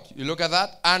not doubt, you look at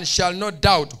that, and shall not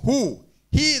doubt, who?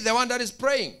 He, the one that is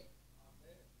praying.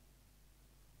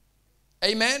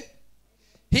 Amen.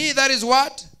 He that is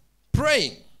what?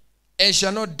 Praying. And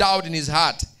shall not doubt in his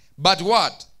heart. But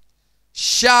what?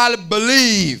 Shall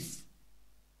believe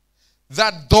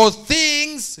that those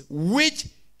things which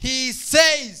he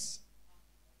says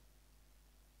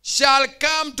shall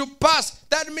come to pass.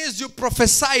 That means you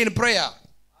prophesy in prayer.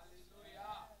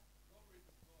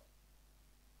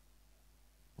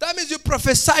 That means you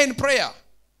prophesy in prayer.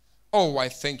 Oh, I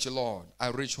thank you, Lord. I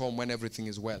reach home when everything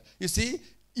is well. You see,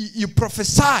 you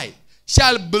prophesy.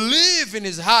 Shall believe in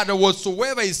his heart that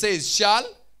whatsoever he says shall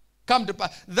come to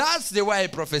pass. That's the way I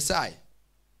prophesy.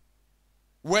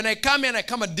 When I come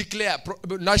and declare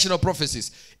national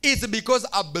prophecies, it's because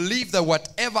I believe that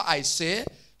whatever I say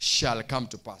shall come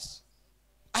to pass.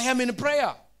 I am in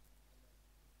prayer.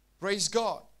 Praise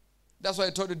God. That's why I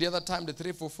told you the other time, the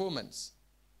 3 fulfillments.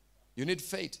 You need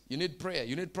faith, you need prayer,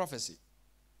 you need prophecy.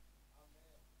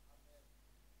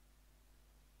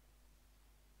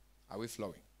 Are we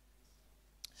flowing?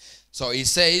 So he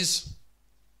says,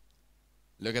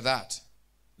 look at that.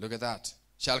 Look at that.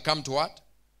 Shall come to what?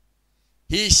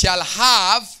 He shall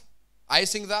have, I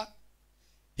sing that?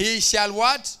 He shall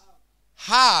what?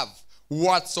 Have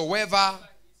whatsoever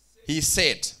he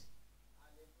said.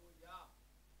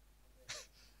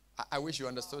 I wish you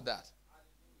understood that.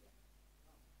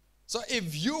 So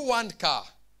if you want car,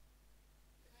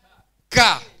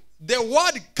 the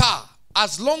word car,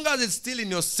 as long as it's still in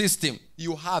your system,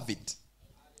 you have it.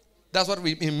 That's what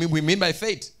we mean by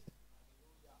faith.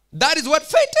 That is what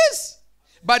faith is.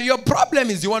 But your problem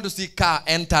is you want to see car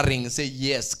entering. Say,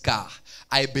 yes, car.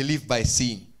 I believe by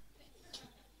seeing.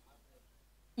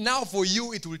 Now for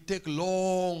you, it will take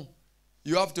long.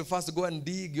 You have to first go and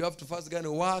dig. You have to first go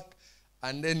and work.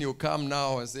 And then you come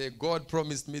now and say, God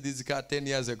promised me this car 10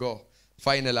 years ago.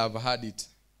 Finally, I've had it.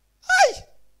 Aye.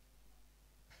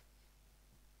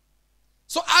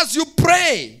 So as you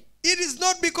pray, it is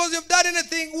not because you've done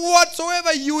anything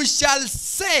whatsoever you shall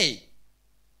say.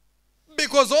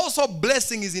 Because also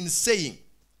blessing is in saying.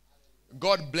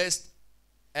 God blessed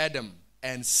Adam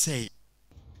and said,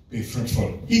 be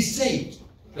fruitful. He said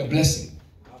the blessing.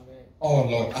 Amen. Oh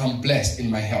Lord, I'm blessed in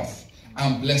my health.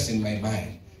 I'm blessed in my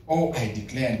mind. Oh, I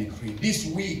declare and decree. This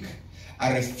week,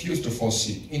 I refuse to fall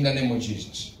sick in the name of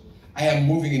Jesus. I am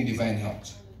moving in divine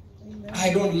health. Amen.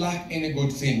 I don't lack any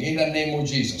good thing in the name of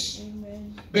Jesus.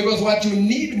 Amen. Because what you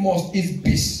need most is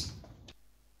peace.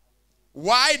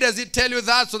 Why does it tell you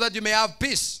that? So that you may have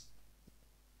peace.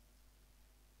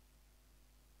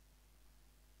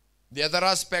 The other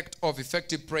aspect of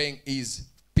effective praying is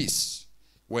peace.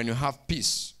 When you have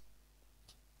peace,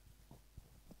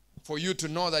 for you to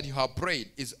know that you have prayed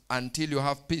is until you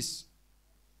have peace.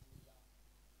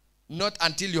 Not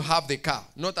until you have the car.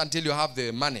 Not until you have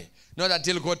the money. Not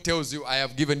until God tells you, I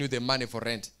have given you the money for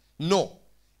rent. No.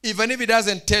 Even if He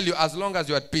doesn't tell you, as long as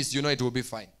you're at peace, you know it will be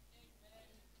fine.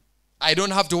 I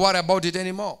don't have to worry about it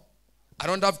anymore. I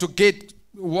don't have to get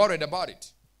worried about it.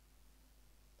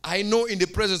 I know in the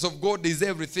presence of God is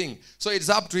everything. So it's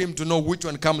up to Him to know which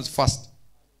one comes first.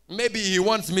 Maybe He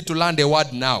wants me to learn the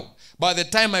word now. By the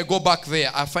time I go back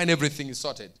there, I find everything is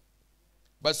sorted.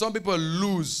 But some people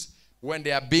lose when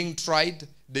they are being tried.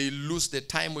 They lose the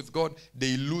time with God.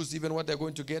 They lose even what they're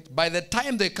going to get. By the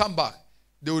time they come back,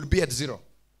 they would be at zero.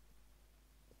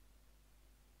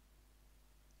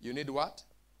 You need what?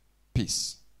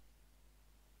 Peace.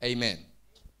 Amen.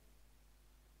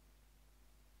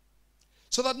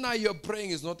 So that now your praying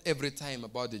is not every time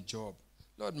about the job.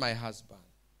 Lord, my husband.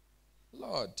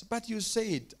 Lord, but you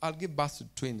said, I'll give birth to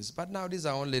twins. But now these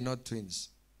are only not twins.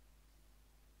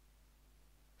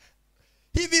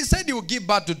 If He said He will give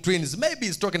birth to twins, maybe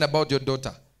He's talking about your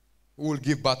daughter who will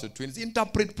give birth to twins.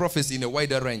 Interpret prophecy in a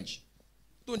wider range.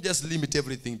 Don't just limit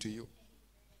everything to you.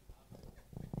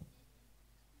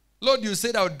 Lord, you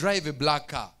said I would drive a black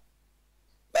car.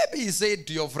 Maybe He said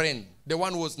to your friend, the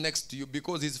one who was next to you,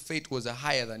 because his faith was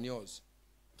higher than yours.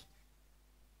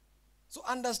 So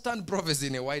understand prophecy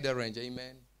in a wider range.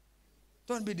 Amen.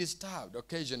 Don't be disturbed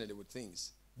occasionally with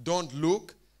things. Don't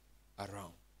look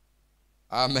around.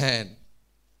 Amen.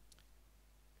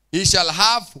 He shall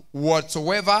have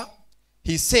whatsoever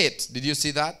He said. Did you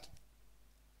see that?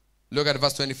 Look at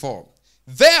verse 24.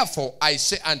 Therefore I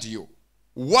say unto you,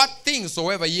 what things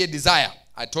soever ye desire.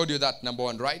 I told you that, number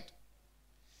one, right?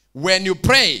 When you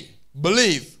pray,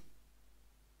 believe.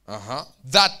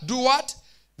 That do what?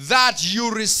 That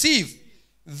you receive.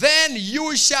 Then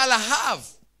you shall have.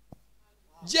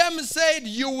 James said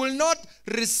you will not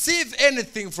receive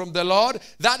anything from the Lord.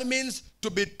 That means to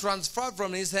be transferred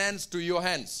from His hands to your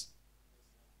hands.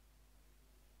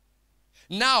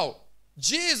 Now,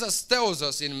 Jesus tells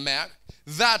us in Mark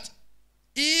that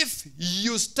if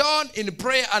you stand in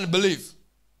prayer and believe,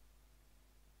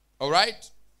 all right,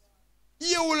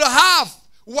 you will have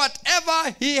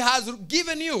whatever He has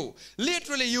given you.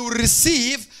 Literally, you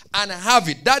receive and have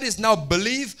it. That is now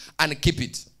believe and keep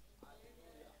it.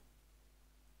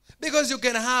 Because you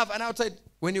can have and outside,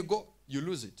 when you go, you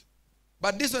lose it.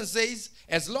 But this one says,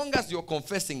 as long as you're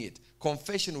confessing it,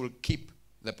 confession will keep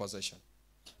the possession.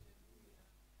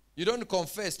 You don't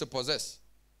confess to possess.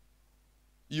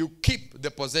 You keep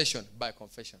the possession by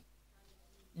confession.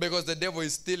 Because the devil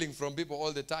is stealing from people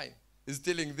all the time. He's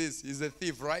stealing this. He's a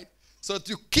thief, right? So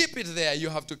to keep it there, you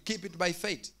have to keep it by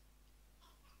faith.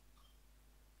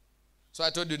 So I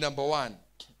told you, number one,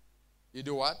 you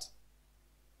do what?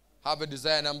 Have a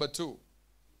desire. Number two,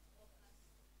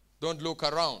 don't look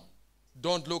around.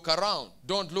 Don't look around.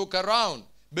 Don't look around.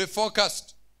 Be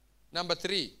focused. Number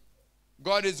three,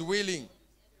 God is willing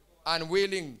and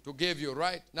willing to give you,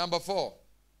 right? Number four,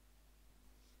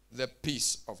 the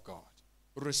peace of God.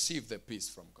 Receive the peace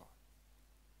from God.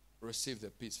 Receive the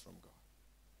peace from God.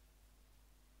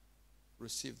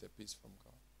 Receive the peace from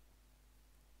God.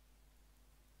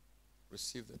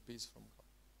 Receive the peace from God.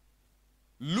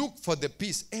 Look for the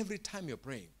peace every time you're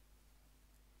praying.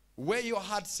 Where your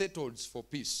heart settles for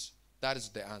peace, that is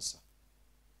the answer.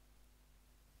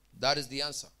 That is the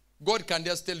answer. God can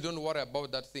just tell you, don't worry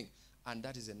about that thing. And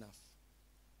that is enough.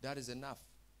 That is enough.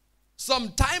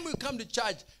 Sometime we come to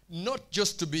church not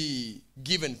just to be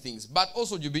given things, but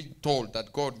also to be told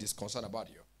that God is concerned about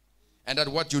you. And that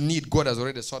what you need, God has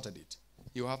already sorted it.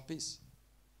 You have peace.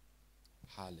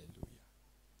 Hallelujah.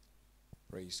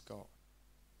 Praise God.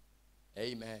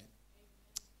 Amen.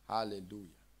 Hallelujah.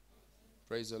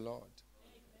 Praise the Lord.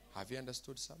 Have you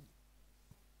understood something?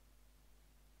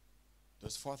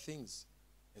 Those 4 things,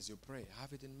 as you pray,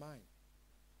 have it in mind.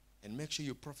 And make sure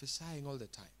you're prophesying all the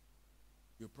time.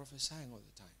 You're prophesying all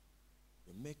the time.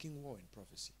 You're making war in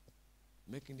prophecy.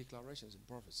 Making declarations in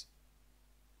prophecy.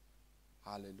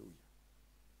 Hallelujah.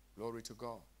 Glory to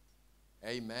God.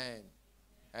 Amen.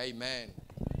 Amen.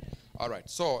 All right,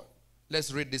 so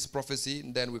let's read this prophecy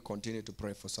and then we continue to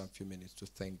pray for some few minutes to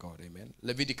thank God. Amen.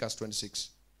 Leviticus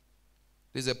 26.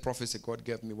 This is a prophecy God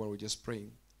gave me when we were just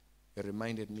praying. It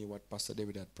reminded me what Pastor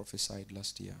David had prophesied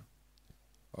last year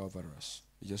over us.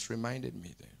 It just reminded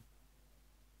me there.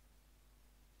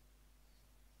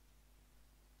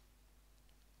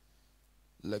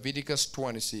 Leviticus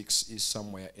 26 is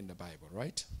somewhere in the Bible,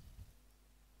 right?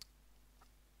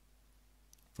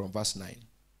 From verse 9.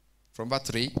 From verse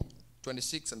 3,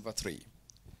 26 and verse 3.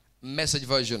 Message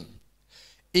version.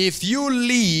 If you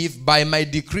live by my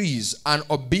decrees and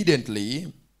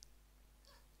obediently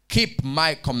keep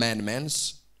my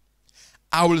commandments,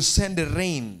 I will send the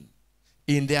rain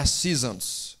in their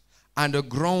seasons, and the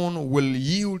ground will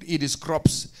yield its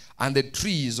crops, and the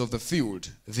trees of the field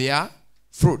their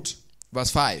fruit.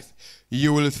 Verse 5.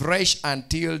 You will thresh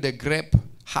until the grape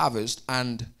harvest,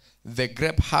 and the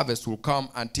grape harvest will come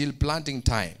until planting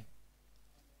time.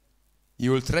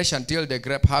 You will thresh until the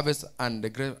grape harvest and the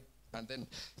grape, and then,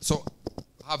 so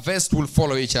harvest will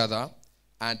follow each other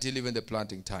until even the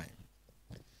planting time.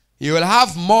 You will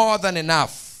have more than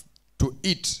enough to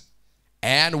eat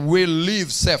and will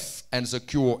live safe and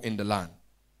secure in the land,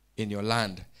 in your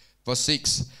land. Verse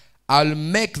 6. I'll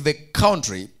make the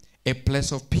country a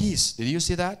place of peace. Did you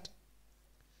see that?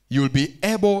 You'll be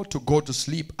able to go to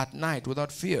sleep at night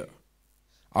without fear.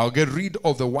 I'll get rid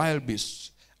of the wild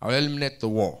beasts. I'll eliminate the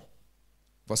war.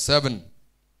 Verse 7.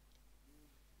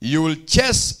 You will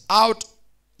chase out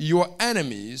your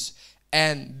enemies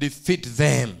and defeat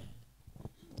them.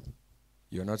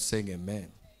 You're not saying amen.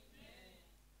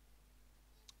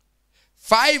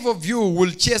 5 of you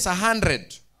will chase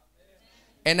 100.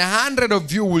 And 100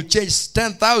 of you will chase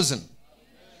 10,000.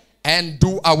 And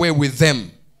do away with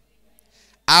them.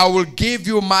 I will give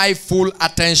you my full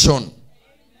attention.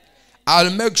 I'll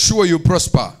make sure you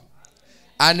prosper.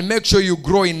 And make sure you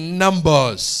grow in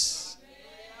numbers.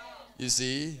 You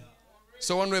see?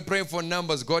 So when we're praying for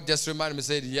numbers, God just reminded me,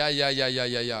 said,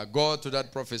 yeah. Go to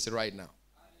that prophecy right now.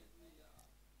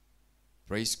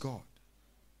 Praise God.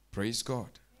 Praise God.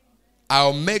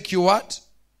 I'll make you what?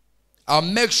 I'll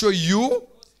make sure you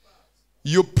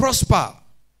prosper.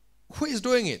 Who is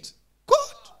doing it? God.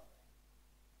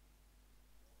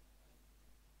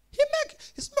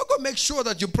 He's not going to make sure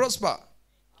that you prosper.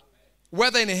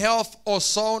 Whether in health or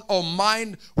soul or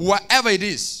mind, whatever it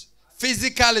is.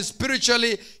 Physically,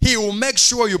 spiritually, he will make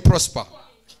sure you prosper.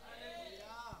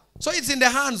 So it's in the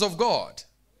hands of God.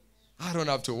 I don't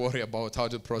have to worry about how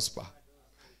to prosper.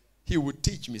 He would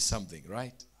teach me something,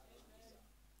 right?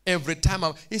 Every time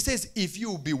he says, if you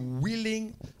will be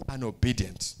willing and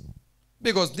obedient.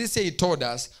 Because this year he told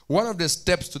us, one of the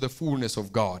steps to the fullness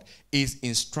of God is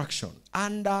instruction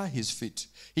under his feet.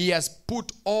 He has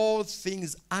put all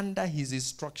things under his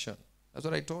instruction. That's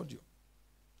what I told you.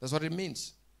 That's what it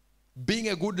means. Being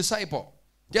a good disciple.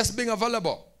 Just being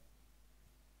available.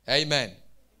 Amen.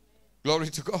 Glory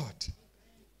to God.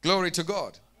 Glory to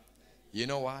God. You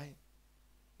know why?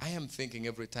 I am thinking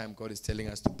every time God is telling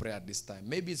us to pray at this time.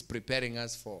 Maybe it's preparing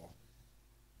us for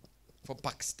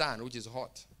Pakistan, which is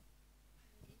hot.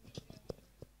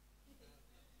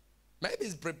 Maybe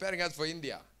it's preparing us for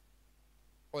India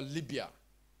or Libya.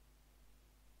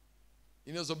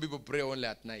 You know, some people pray only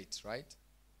at night, right?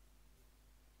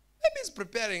 Maybe it's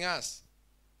preparing us.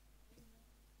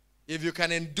 If you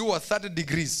can endure 30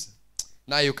 degrees,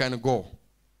 now you can go.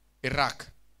 Iraq.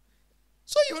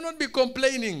 So you will not be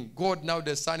complaining, God, now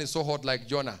the sun is so hot like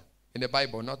Jonah in the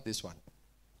Bible. Not this one.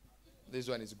 This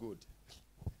one is good.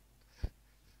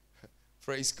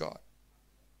 Praise God.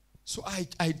 So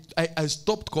I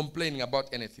stopped complaining about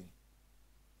anything.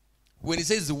 When he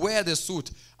says wear the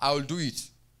suit, I will do it.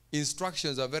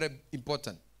 Instructions are very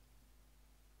important.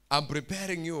 I'm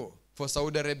preparing you for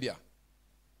Saudi Arabia,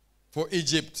 for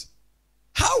Egypt.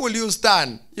 How will you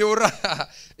stand?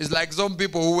 It's like some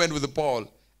people who went with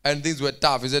Paul and things were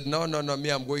tough. He said, no, me,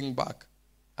 I'm going back.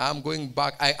 I'm going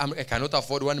back. I cannot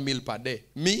afford 1 meal per day.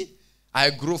 Me,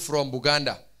 I grew from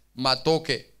Buganda,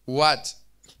 Matoke, what?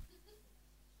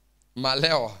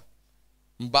 Malewa,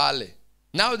 Mbale.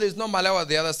 Now there's no Malewa on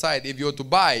the other side. If you're to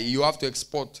buy, you have to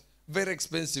export very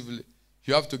expensively.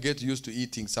 You have to get used to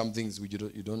eating some things which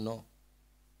you don't know.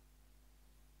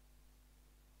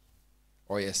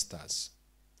 Oysters.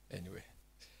 Anyway.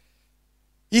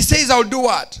 He says, I'll do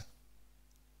what?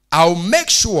 I'll make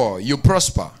sure you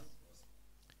prosper.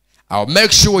 I'll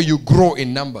make sure you grow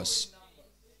in numbers.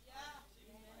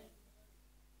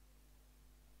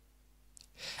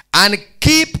 And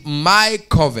keep my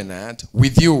covenant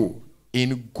with you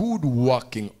in good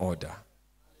working order.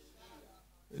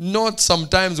 Not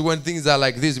sometimes when things are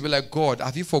like this, be like, God,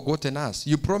 have you forgotten us?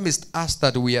 You promised us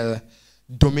that we are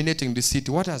dominating the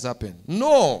city. What has happened?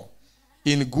 No.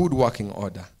 In good working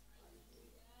order.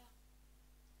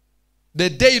 The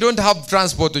day you don't have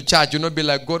transport to church, you'll not be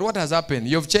like, God, what has happened?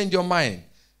 You've changed your mind.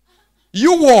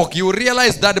 You walk, you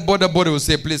realize that the border will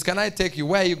say, please, can I take you?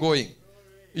 Where are you going?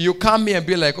 You come here and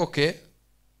be like, okay,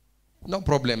 no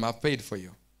problem, I've paid for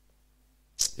you.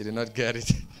 You did not get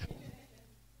it.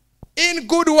 In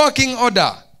good working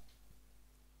order.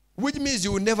 Which means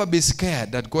you will never be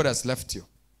scared that God has left you.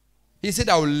 He said,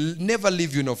 I will never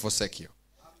leave you nor forsake you.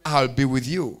 I'll be with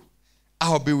you.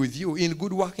 I'll be with you in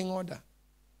good working order.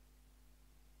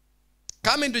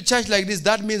 Coming to church like this,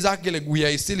 that means actually we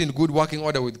are still in good working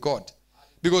order with God.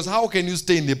 Because how can you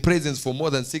stay in the presence for more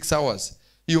than 6 hours?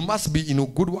 You must be in a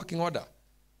good working order.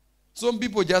 Some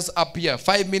people just appear.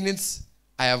 5 minutes,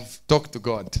 I have talked to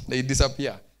God. They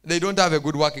disappear. They don't have a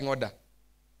good working order.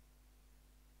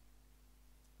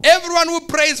 Everyone who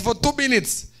prays for 2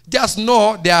 minutes, just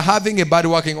know they are having a bad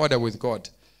working order with God.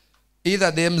 Either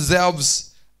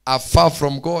themselves are far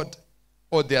from God,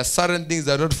 or there are certain things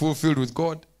that are not fulfilled with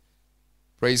God.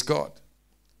 Praise God.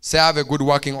 Say, I have a good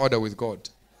working order with God.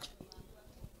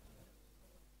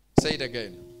 Say it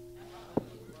again.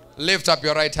 Lift up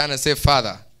your right hand and say,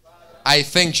 Father, I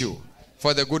thank you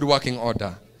for the good working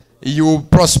order. You will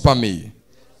prosper me.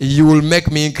 You will make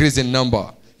me increase in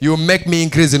number. You will make me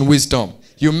increase in wisdom.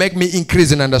 You will make me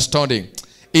increase in understanding.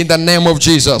 In the name of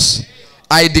Jesus,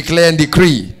 I declare and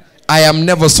decree, I am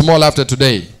never small after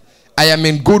today. I am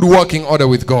in good working order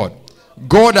with God.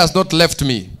 God has not left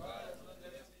me.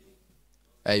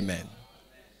 Amen.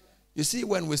 You see,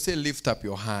 when we say lift up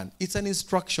your hand, it's an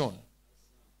instruction.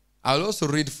 I'll also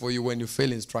read for you when you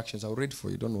fail instructions. I'll read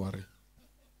for you, don't worry.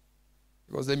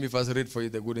 Because let me first read for you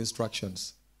the good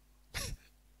instructions.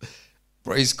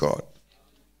 Praise God.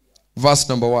 Verse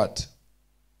number what?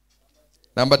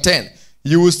 Number 10.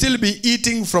 You will still be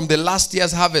eating from the last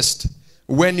year's harvest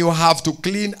when you have to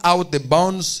clean out the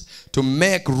bounds to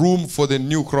make room for the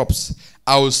new crops.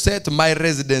 I will set my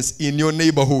residence in your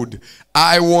neighborhood.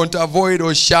 I won't avoid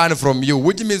or shun from you.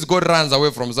 Which means God runs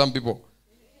away from some people.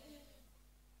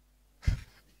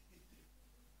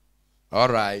 All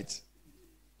right.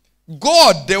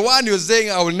 God, the one you're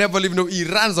saying I will never leave, no, he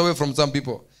runs away from some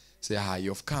people. Say,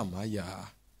 you've come. Yeah.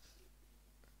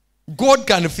 God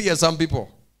can fear some people.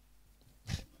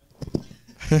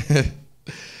 Let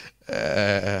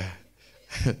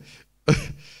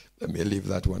me leave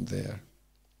that one there.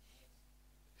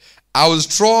 I will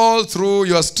stroll through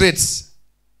your streets.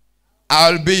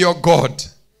 I will be your God.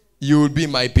 You will be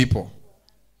my people.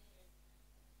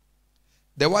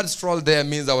 The word stroll there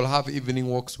means I will have evening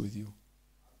walks with you.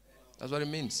 That's what it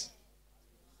means.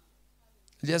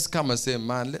 Just come and say,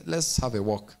 man, let's have a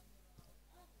walk.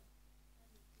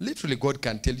 Literally, God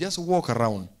can tell you, just walk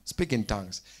around, speak in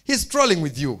tongues. He's strolling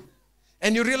with you.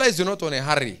 And you realize you're not on a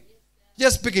hurry.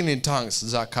 Just speaking in tongues,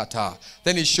 Zakata.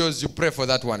 Then he shows you, pray for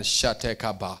that one,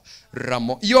 Shatekaba,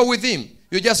 Ramo. You're with him.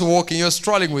 You're just walking, you're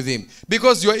strolling with him.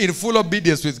 Because you're in full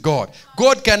obedience with God.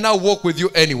 God can now walk with you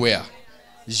anywhere.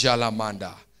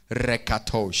 Jalamanda,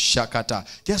 Rekato, Shakata.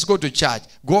 Just go to church.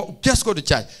 Just go to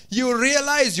church. You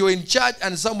realize you're in church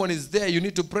and someone is there you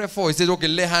need to pray for. He says, okay,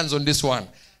 lay hands on this one.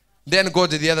 Then go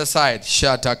to the other side.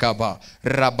 Shatakaba,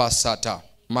 Rabasata,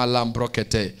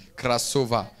 Malambrokete,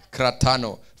 Krasuva,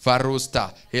 Kratano,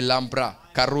 Varusta, Ilambra,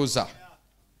 Karuza.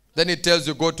 Then it tells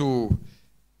you, go to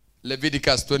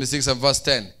Leviticus 26 and verse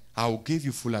 10. I will give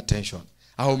you full attention.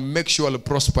 I will make sure I'll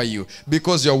prosper you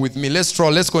because you're with me. Let's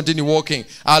stroll. Let's continue walking.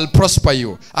 I'll prosper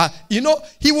you.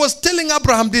 He was telling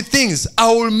Abraham the things.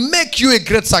 I will make you a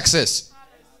great success.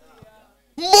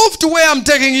 Move to where I'm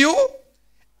taking you.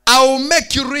 I will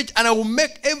make you rich and I will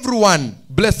make everyone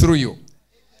blessed through you.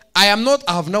 I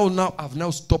have now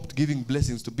stopped giving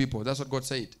blessings to people. That's what God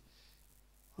said.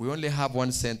 We only have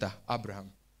one center,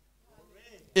 Abraham.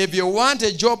 If you want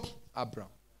a job, Abraham.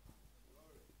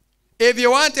 If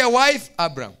you want a wife,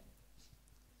 Abraham.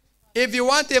 If you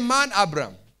want a man,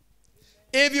 Abraham.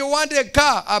 If you want a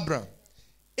car, Abraham.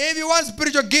 If you want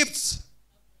spiritual gifts,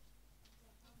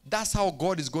 that's how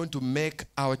God is going to make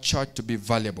our church to be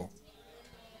valuable.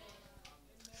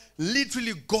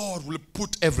 Literally, God will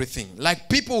put everything. Like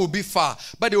people will be far,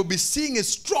 but they will be seeing a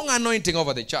strong anointing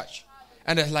over the church.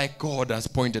 And they're like, God has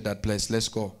pointed that place. Let's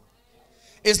go.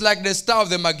 It's like the star of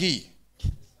the Magi.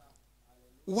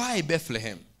 Why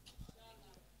Bethlehem?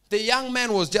 The young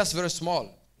man was just very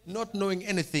small, not knowing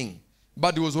anything,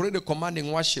 but he was already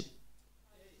commanding worship.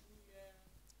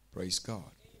 Praise God.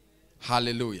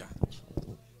 Hallelujah.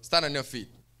 Stand on your feet.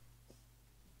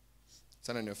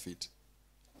 Stand on your feet.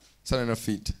 Stand on your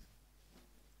feet.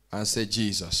 And say,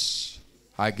 Jesus,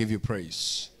 I give you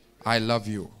praise. I love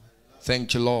you.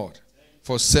 Thank you, Lord,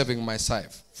 for saving my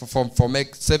life,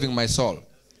 saving my soul.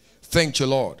 Thank you,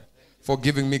 Lord, for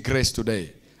giving me grace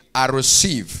today. I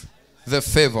receive the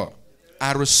favor.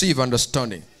 I receive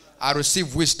understanding. I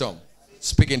receive wisdom.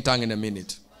 Speak in tongue in a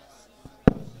minute.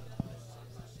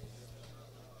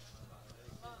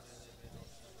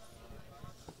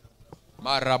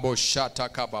 Marabo shata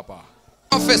kababa.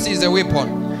 Prophecy is a weapon.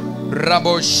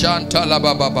 Rabo shanta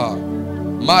labababa.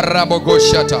 Marabo go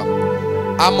shata.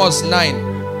 Amos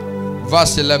 9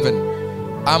 verse 11.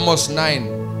 Amos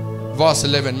 9 verse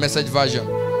 11. Message version.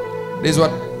 This is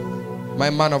what my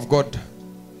man of God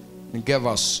gave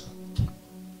us.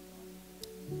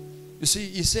 You see,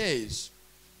 he says,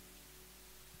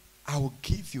 I will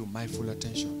give you my full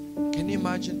attention. Can you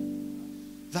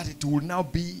imagine that it will now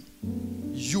be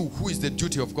you who is the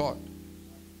duty of God?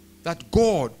 That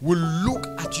God will look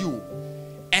at you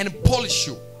and polish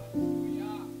you.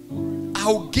 I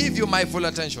will give you my full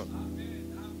attention.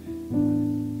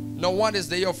 No one is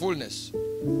the year of fullness.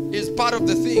 It's part of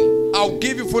the thing. I'll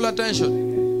give you full attention.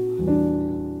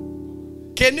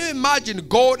 Can you imagine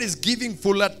God is giving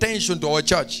full attention to our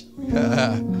church?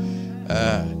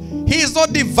 He is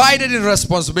not divided in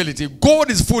responsibility.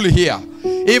 God is fully here.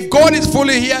 If God is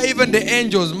fully here, even the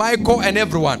angels, Michael and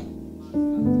everyone,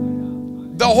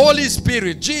 the Holy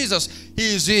Spirit, Jesus,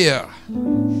 He is here.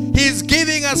 He is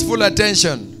giving us full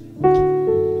attention.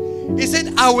 He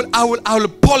said, I will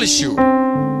polish you.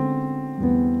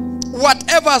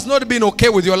 Whatever has not been okay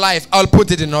with your life, I'll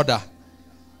put it in order.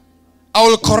 I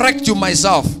will correct you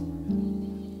myself.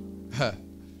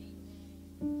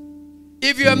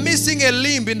 If you are missing a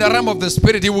limb in the realm of the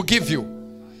Spirit, He will give you.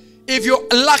 If you're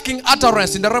lacking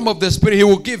utterance in the realm of the Spirit, He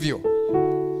will give you.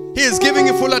 He is giving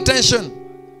you full attention.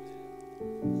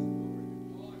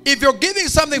 If you're giving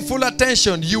something full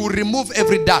attention, you will remove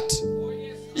every dart.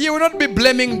 You will not be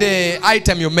blaming the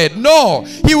item you made. No,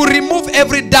 He will remove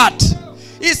every dart.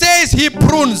 He says He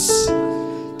prunes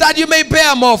that you may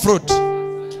bear more fruit.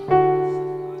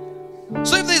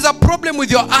 So if there is a problem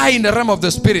with your eye in the realm of the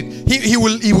Spirit, he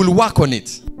will work on it.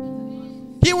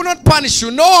 He will not punish you.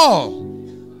 No.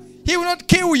 He will not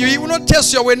kill you. He will not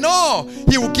chase you away. No.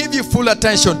 He will give you full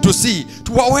attention to see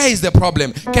where is the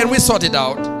problem. Can we sort it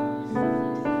out?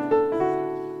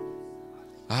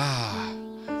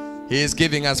 He is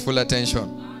giving us full attention.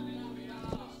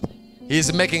 He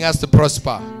is making us to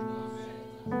prosper.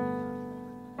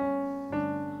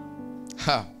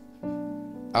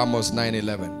 Amos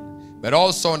 9:11. But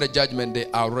also on the judgment day,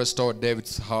 I'll restore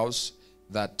David's house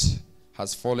that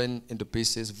has fallen into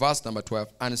pieces. Verse number 12.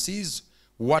 And seize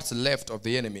what's left of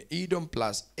the enemy, Edom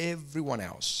plus everyone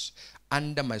else,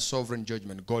 under my sovereign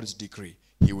judgment, God's decree.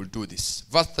 He will do this.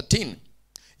 Verse 13.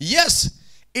 Yes,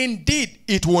 indeed,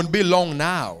 it won't be long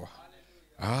now.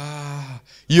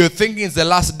 You're thinking it's the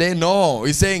last day? No,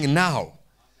 He's saying now.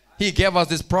 He gave us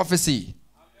this prophecy.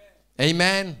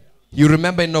 Amen. You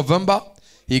remember in November?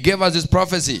 He gave us this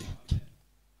prophecy.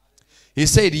 He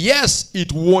said, yes,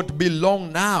 it won't be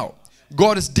long now.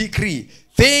 God's decree.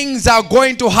 Things are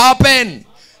going to happen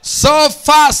so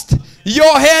fast.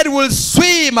 Your head will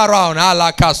swim around.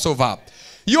 Alakasova.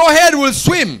 Your head will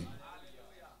swim.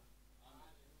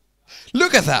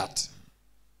 Look at that.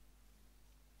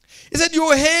 He said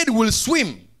your head will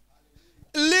swim.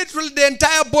 Literally the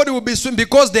entire body will be swimming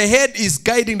because the head is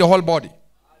guiding the whole body.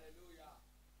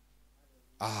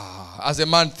 As a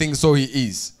man thinks, so he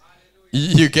is.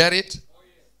 You get it?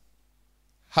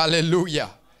 Hallelujah.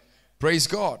 Praise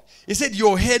God. He said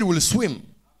your head will swim.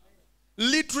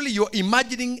 Literally, you're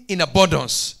imagining in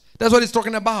abundance. That's what he's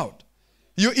talking about.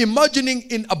 You're imagining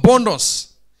in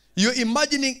abundance. You're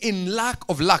imagining in lack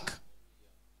of luck.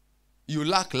 You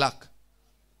lack luck.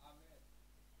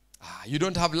 You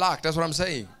don't have luck. That's what I'm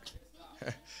saying.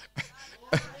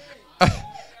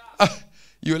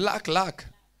 You lack luck.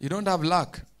 You don't have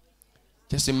luck.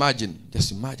 Just imagine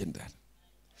that.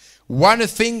 One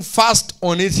thing fast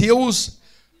on its heels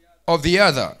of the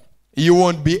other. You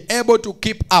won't be able to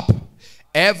keep up.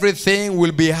 Everything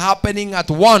will be happening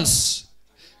at once.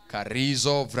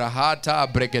 Karizo, Vrahata,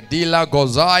 Bregedila,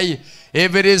 Gozai.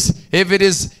 If it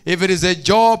is a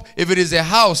job, if it is a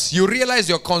house, you realize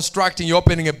you're constructing, you're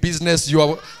opening a business, you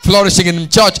are flourishing in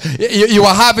church, you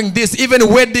are having this, even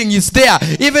wedding is there,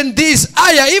 even this,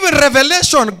 even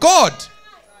revelation, God.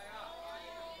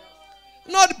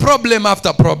 Not problem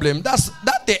after problem. That's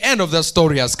the end of the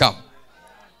story has come.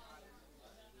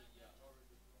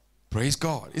 Praise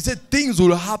God. He said things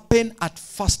will happen at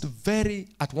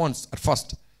once.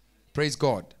 Praise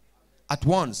God. At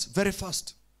once, very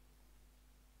fast.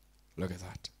 Look at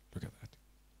that. Look at that.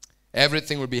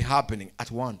 Everything will be happening at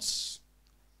once.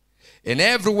 And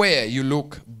everywhere you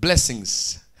look,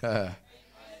 blessings.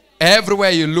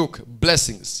 Everywhere you look,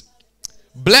 blessings.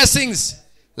 Blessings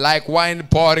like wine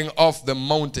pouring off the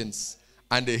mountains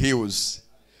and the hills.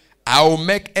 I will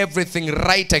make everything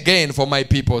right again for my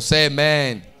people. Say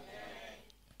amen.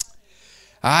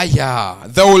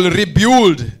 They will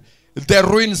rebuild the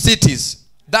ruined cities.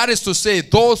 That is to say,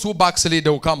 those who backslid, they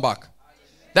will come back.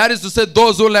 That is to say,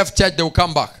 those who left church, they will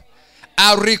come back.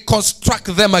 I'll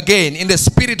reconstruct them again in the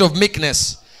spirit of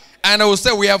meekness. And I will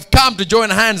say, we have come to join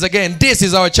hands again. This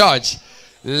is our church.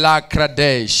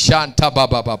 Lakrade Shanta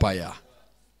Baba Babaya.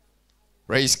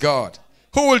 Praise God.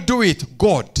 Who will do it?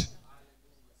 God.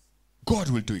 God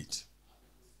will do it.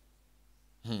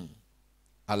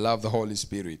 I love the Holy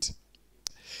Spirit.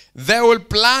 They will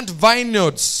plant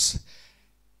vineyards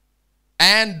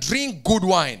and drink good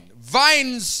wine.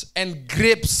 Vines and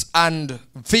grapes and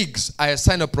figs are a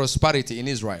sign of prosperity in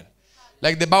Israel.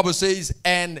 Like the Bible says,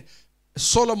 and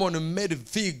Solomon made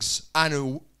figs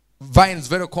and vines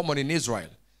very common in Israel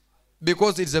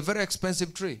because it's a very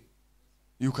expensive tree.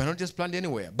 You cannot just plant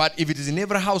anywhere. But if it is in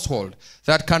every household,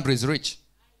 that country is rich.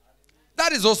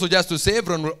 That is also just to say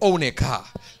everyone will own a car.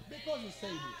 Because you say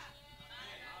this.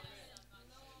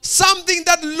 Something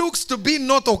that looks to be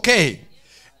not okay.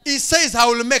 He says, I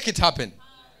will make it happen.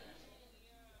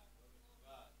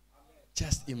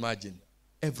 Just imagine.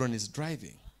 Everyone is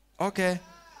driving. Okay.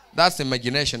 That's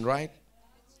imagination, right?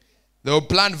 They will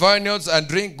plant vineyards and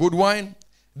drink good wine.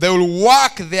 They will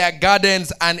work their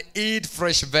gardens and eat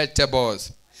fresh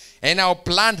vegetables. And I'll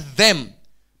plant them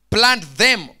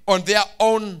on their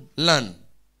own land.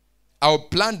 I'll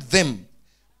plant them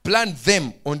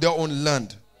on their own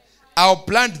land. I'll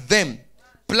plant them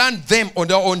on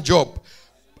their own job.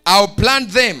 I'll plant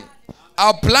them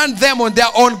on their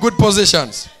own good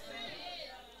positions.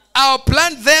 I'll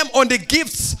plant them on the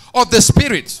gifts of the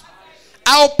Spirit.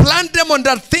 I'll plant them on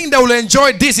that thing that will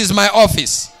enjoy. This is my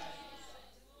office.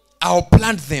 I'll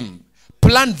plant them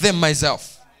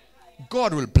myself.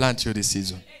 God will plant you this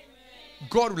season.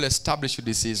 God will establish you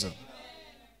this season.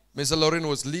 Mr. Lorraine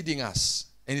was leading us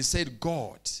and he said,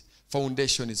 God's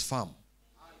foundation is firm.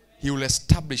 He will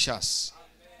establish us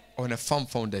on a firm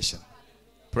foundation.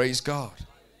 Praise God.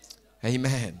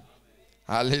 Amen.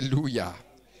 Hallelujah.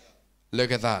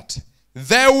 Look at that.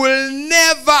 They will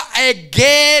never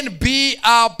again be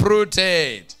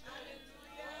uprooted.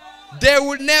 They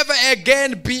will never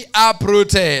again be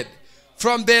uprooted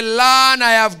from the land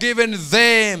I have given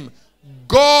them.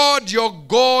 God, your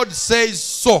God says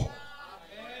so.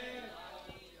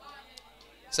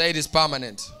 Say it is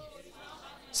permanent.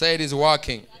 Say it is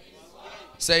working.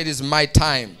 Say it is my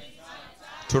time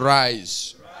to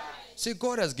rise. See,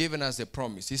 God has given us a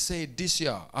promise. He said, this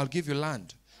year I'll give you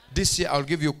land. This year I'll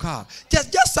give you a car.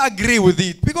 Just agree with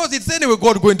it. Because it's anyway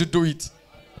God going to do it.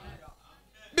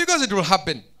 Because it will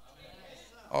happen.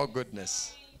 Oh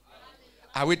goodness.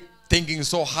 Are we thinking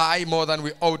so high more than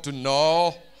we ought to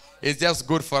know? It's just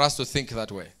good for us to think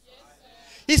that way.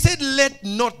 He said, let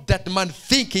not that man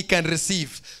think he can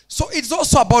receive. So it's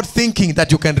also about thinking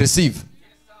that you can receive.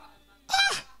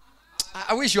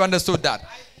 I wish you understood that.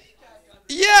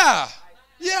 Yeah.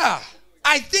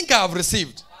 I think I have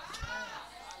received.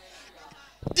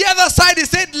 The other side, he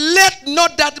said, let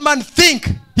not that man think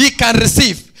he can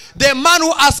receive. The man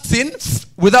who asks in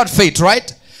without faith,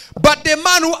 right? But the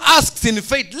man who asks in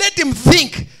faith, let him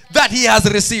think that he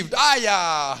has received.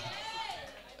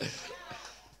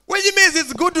 Which means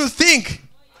it's good to think.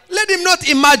 Let him not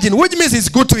imagine. Which means it's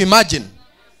good to imagine.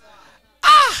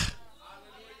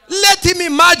 Let him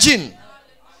imagine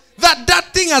that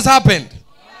thing has happened.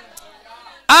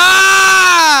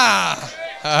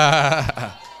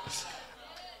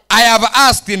 I have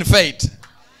asked in faith.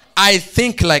 I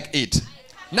think like it.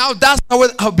 Now that's how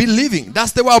I'll be living.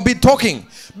 That's the way I'll be talking.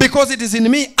 Because it is in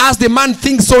me. As the man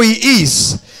thinks, so he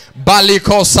is.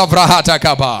 Baliko savrahata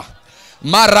kaba.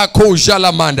 Marako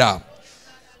jalamanda.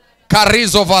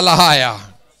 Karizo valahaya.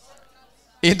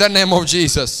 In the name of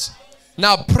Jesus.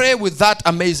 Now pray with that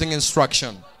amazing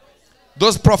instruction.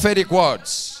 Those prophetic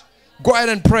words. Go ahead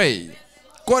and pray.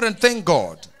 Go ahead and thank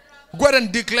God. Go ahead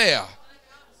and declare.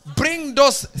 Bring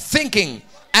those thinking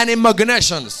and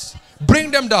imaginations.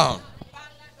 Bring them down.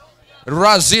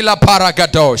 Razila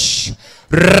paragadosh.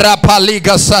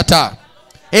 Rapaliga sata.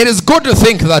 It is good to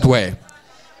think that way.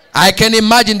 I can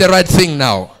imagine the right thing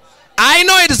now. I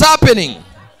know it is happening.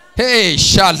 Hey,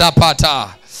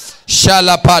 shalapata.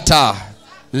 Shalapata.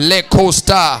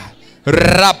 Lekosta.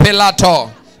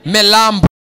 Rapelato. Melam.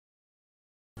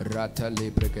 Rata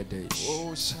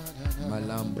lebregadesh.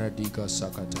 Malambra diga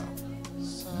sakata.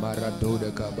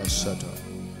 Maradoda kabasata.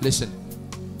 Listen,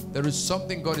 there is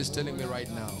something God is telling me right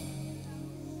now.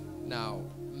 Now,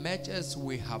 much as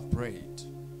we have prayed,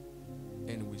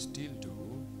 and we still do,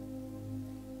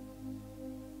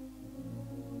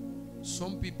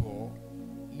 some people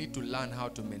need to learn how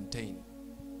to maintain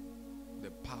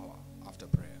the power after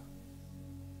prayer.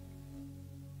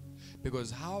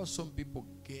 Because how some people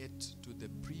get to the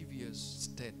previous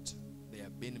state they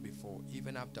have been before,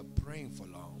 even after praying for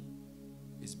long,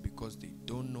 is because they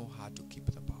don't know how to keep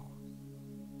the power.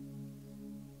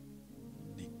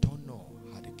 They don't know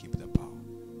how to keep the power.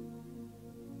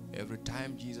 Every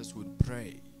time Jesus would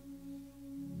pray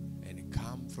and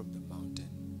come from the mountain,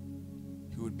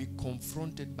 he would be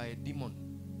confronted by a demon.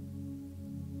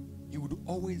 He would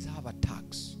always have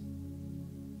attacks.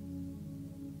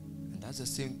 And that's the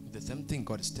same thing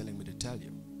God is telling me to tell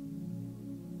you.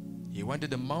 He went to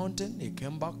the mountain, he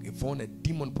came back, he found a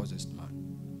demon-possessed man.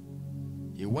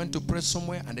 He went to pray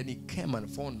somewhere, and then he came and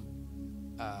found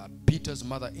Peter's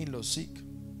mother-in-law sick.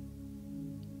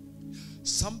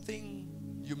 Something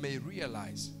you may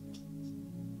realize.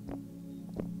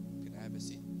 Can I have a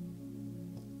seat?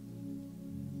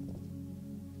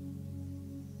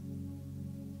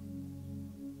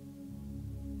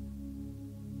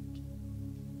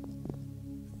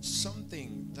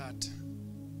 Something that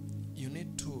you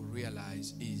need to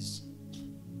realize is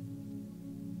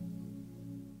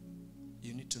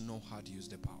you need to know how to use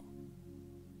the power.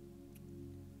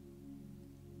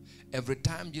 Every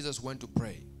time Jesus went to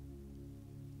pray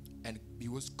and he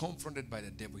was confronted by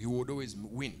the devil, he would always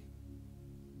win.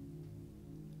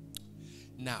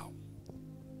 Now,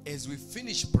 as we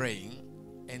finish praying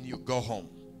and you go home,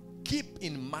 keep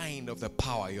in mind of the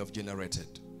power you have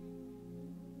generated.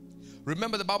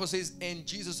 Remember, the Bible says, and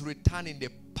Jesus returned in the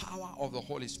power of the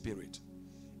Holy Spirit,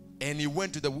 and he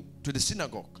went to the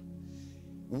synagogue.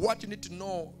 What you need to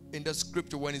know in the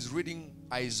scripture when he's reading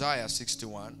Isaiah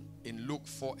 61 in Luke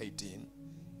 4:18,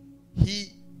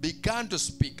 he began to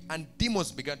speak and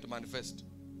demons began to manifest.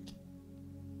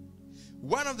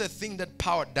 One of the things that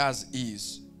power does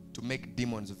is to make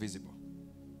demons visible.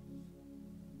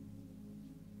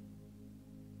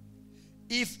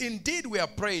 If indeed we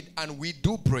have prayed, and we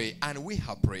do pray, and we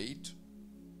have prayed,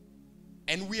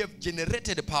 and we have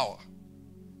generated power,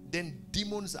 then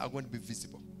demons are going to be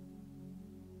visible.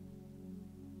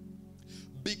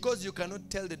 Because you cannot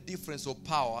tell the difference of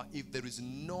power if there is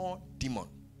no demon.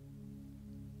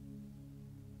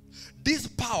 This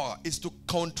power is to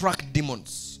counteract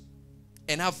demons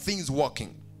and have things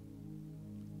working.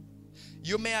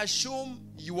 You may assume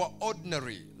you are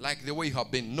ordinary, like the way you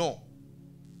have been. No.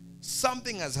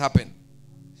 Something has happened.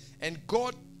 And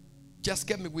God just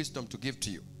gave me wisdom to give to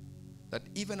you. That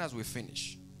even as we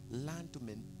finish, learn to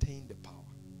maintain the power.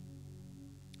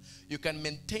 You can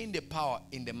maintain the power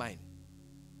in the mind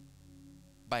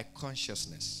by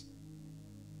consciousness.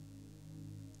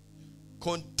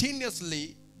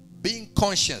 Continuously being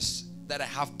conscious that I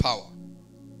have power.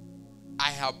 I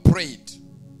have prayed.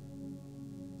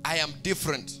 I am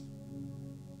different.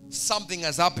 Something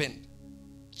has happened.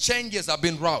 Changes have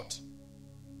been wrought.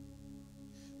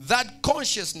 That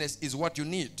consciousness is what you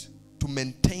need to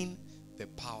maintain the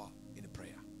power in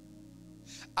prayer.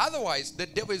 Otherwise, the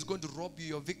devil is going to rob you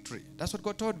your victory. That's what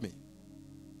God told me.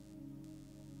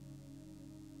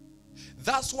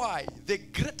 That's why the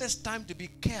greatest time to be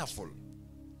careful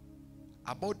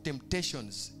about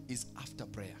temptations is after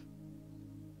prayer.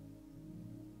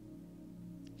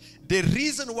 The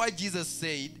reason why Jesus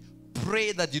said,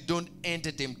 pray that you don't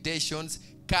enter temptations,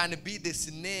 can be the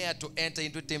snare to enter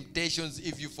into temptations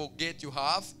if you forget you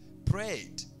have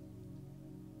prayed.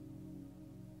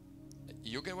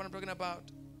 You get what I'm talking about?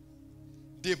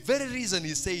 The very reason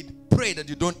he said, pray that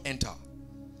you don't enter,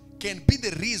 can be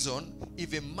the reason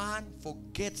if a man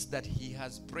forgets that he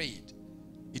has prayed,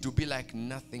 it will be like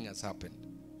nothing has happened.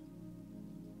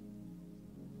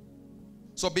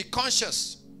 So be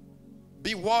conscious,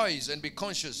 be wise and be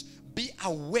conscious, be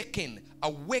awakened,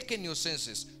 awaken your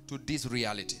senses to these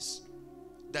realities.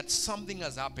 That something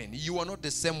has happened. You are not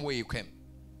the same way you came.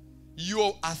 You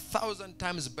are 1,000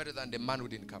 times better than the man who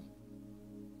didn't come.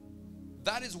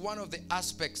 That is one of the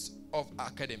aspects of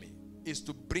academy, is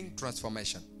to bring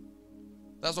transformation.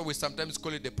 That's why we sometimes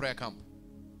call it the prayer camp.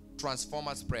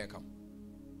 Transformers prayer camp.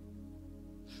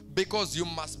 Because you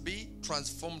must be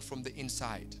transformed from the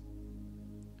inside.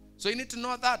 So you need to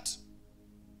know that.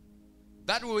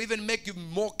 That will even make you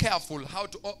more careful how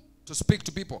to speak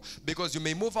to people. Because you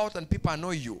may move out and people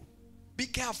annoy you. Be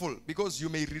careful, because you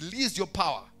may release your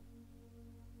power.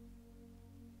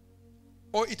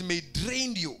 Or it may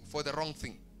drain you for the wrong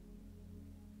thing.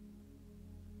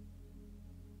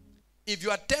 If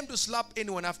you attempt to slap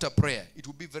anyone after prayer, it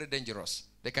will be very dangerous.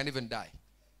 They can even die.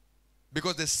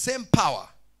 Because the same power.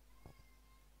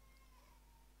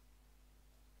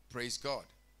 Praise God.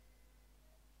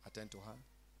 Attend to her.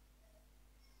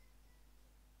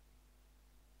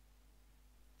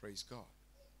 Praise God.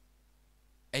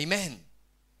 Amen.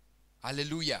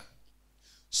 Hallelujah.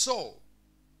 So,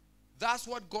 that's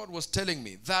what God was telling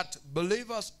me. That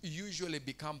believers usually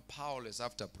become powerless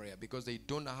after prayer because they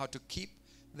don't know how to keep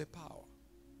the power.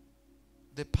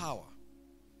 The power.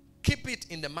 Keep it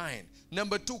in the mind.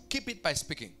 Number 2, keep it by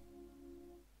speaking.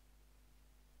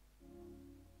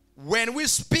 When we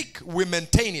speak, we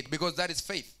maintain it because that is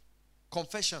faith.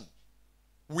 Confession.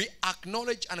 We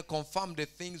acknowledge and confirm the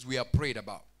things we have prayed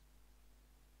about.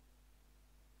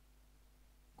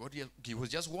 God, he was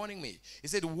just warning me. He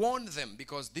said, warn them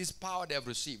because this power they have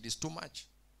received is too much.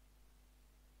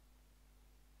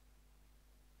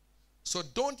 So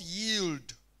don't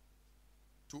yield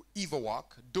to evil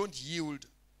work. Don't yield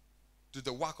to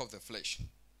the work of the flesh.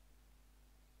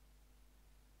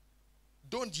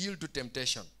 Don't yield to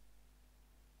temptation.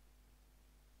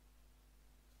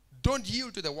 Don't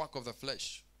yield to the work of the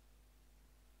flesh,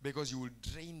 because you will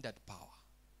drain that power.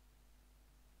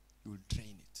 You will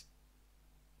drain it.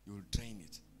 You will drain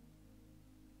it.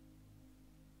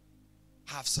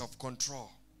 Have self-control.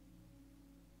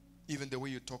 Even the way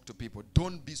you talk to people.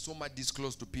 Don't be so much this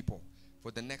close to people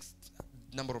for the next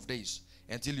number of days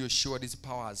until you're sure this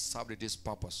power has served its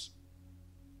purpose.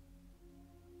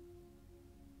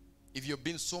 If you've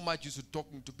been so much used to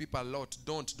talking to people a lot,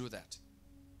 don't do that.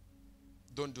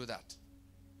 Don't do that.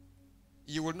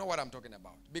 You will know what I'm talking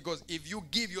about. Because if you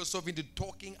give yourself into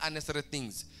talking unnecessary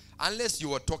things, unless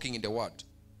you are talking in the word,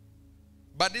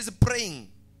 but this praying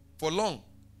for long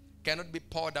cannot be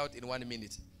poured out in 1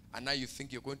 minute. And now you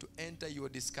think you're going to enter your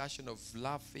discussion of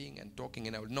laughing and talking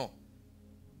and all. No.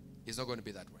 It's not going to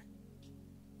be that way.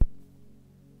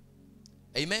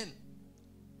 Amen.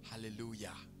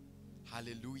 Hallelujah.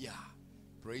 Hallelujah.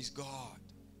 Praise God.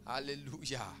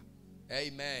 Hallelujah.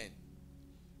 Amen.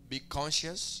 Be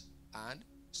conscious and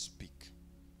speak.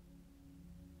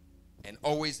 And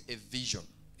always a vision.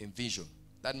 Envision.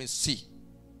 That means see.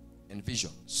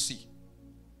 Envision. See.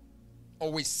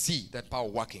 Always see that power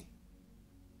working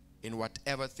in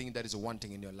whatever thing that is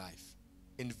wanting in your life.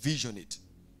 Envision it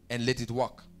and let it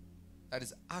work. That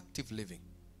is active living.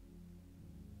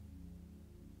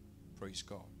 Praise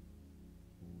God.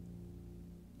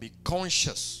 Be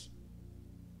conscious.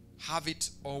 Have it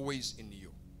always in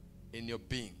you, in your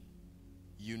being.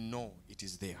 You know it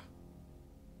is there.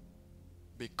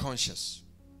 Be conscious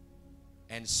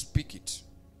and speak it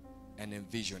and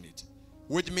envision it.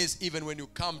 Which means even when you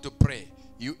come to pray,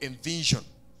 you envision.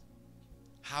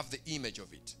 Have the image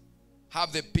of it.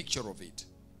 Have the picture of it.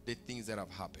 The things that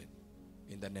have happened.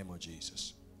 In the name of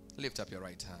Jesus. Lift up your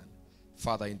right hand.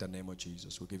 Father, in the name of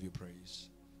Jesus, we give you praise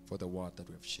for the word that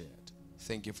we have shared.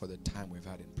 Thank you for the time we've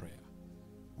had in prayer.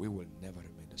 We will never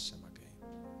remain the same again.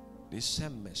 This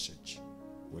same message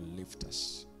will lift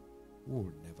us. We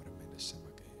will never remain the same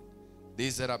again.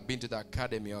 These that have been to the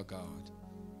academy, oh God,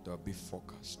 they'll be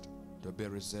focused. They'll be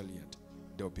resilient.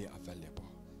 They'll be available.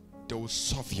 They will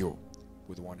serve you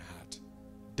with one heart.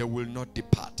 They will not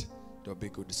depart. They'll be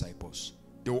good disciples.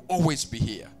 They will always be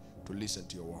here to listen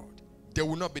to your word. They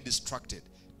will not be distracted.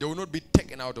 They will not be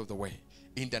taken out of the way.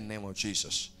 In the name of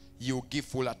Jesus, you will give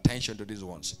full attention to these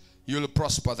ones. You will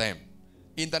prosper them.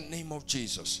 In the name of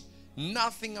Jesus.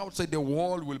 Nothing outside the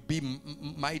world will be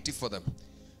mighty for them.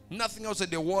 Nothing outside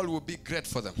the world will be great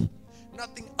for them.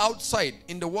 Nothing outside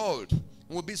in the world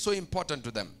will be so important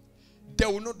to them. They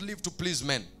will not live to please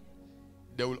men.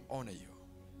 They will honor you.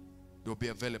 They will be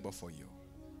available for you.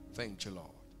 Thank you, Lord.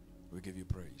 We give you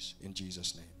praise in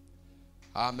Jesus' name.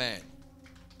 Amen.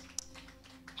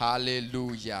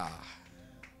 Hallelujah.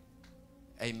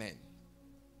 Amen.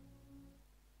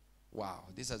 Wow,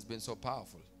 this has been so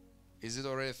powerful. Is it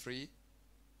already free?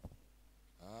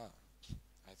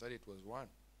 I thought it was one.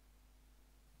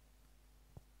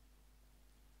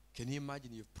 Can you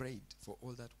imagine you've prayed for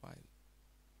all that while?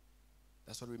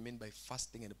 That's what we mean by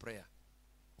fasting and prayer.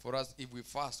 For us, if we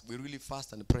fast, we really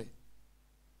fast and pray.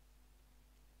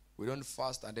 We don't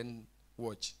fast and then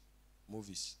watch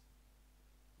movies.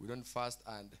 We don't fast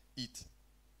and eat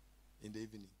in the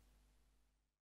evening.